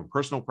best in your own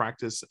personal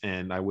practice.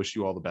 And I wish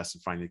you all the best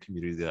in finding a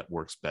community that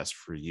works best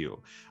for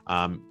you.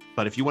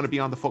 But if you want to be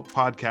on the Folk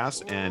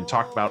Podcast and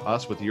talk about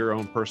us with your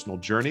own personal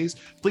journeys,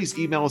 please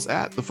email us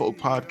at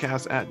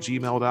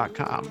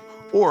thefolkpodcast@gmail.com.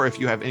 Or if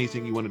you have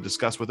anything you want to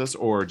discuss with us,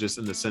 or just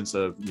in the sense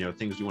of,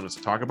 things you want us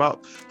to talk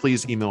about,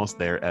 please email us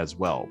there as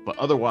well. But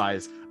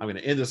otherwise, I'm going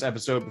to end this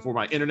episode before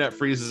my internet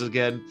freezes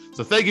again.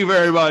 So thank you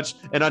very much.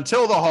 And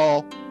until the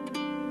hall,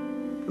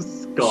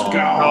 Skull.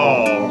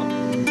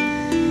 Skull.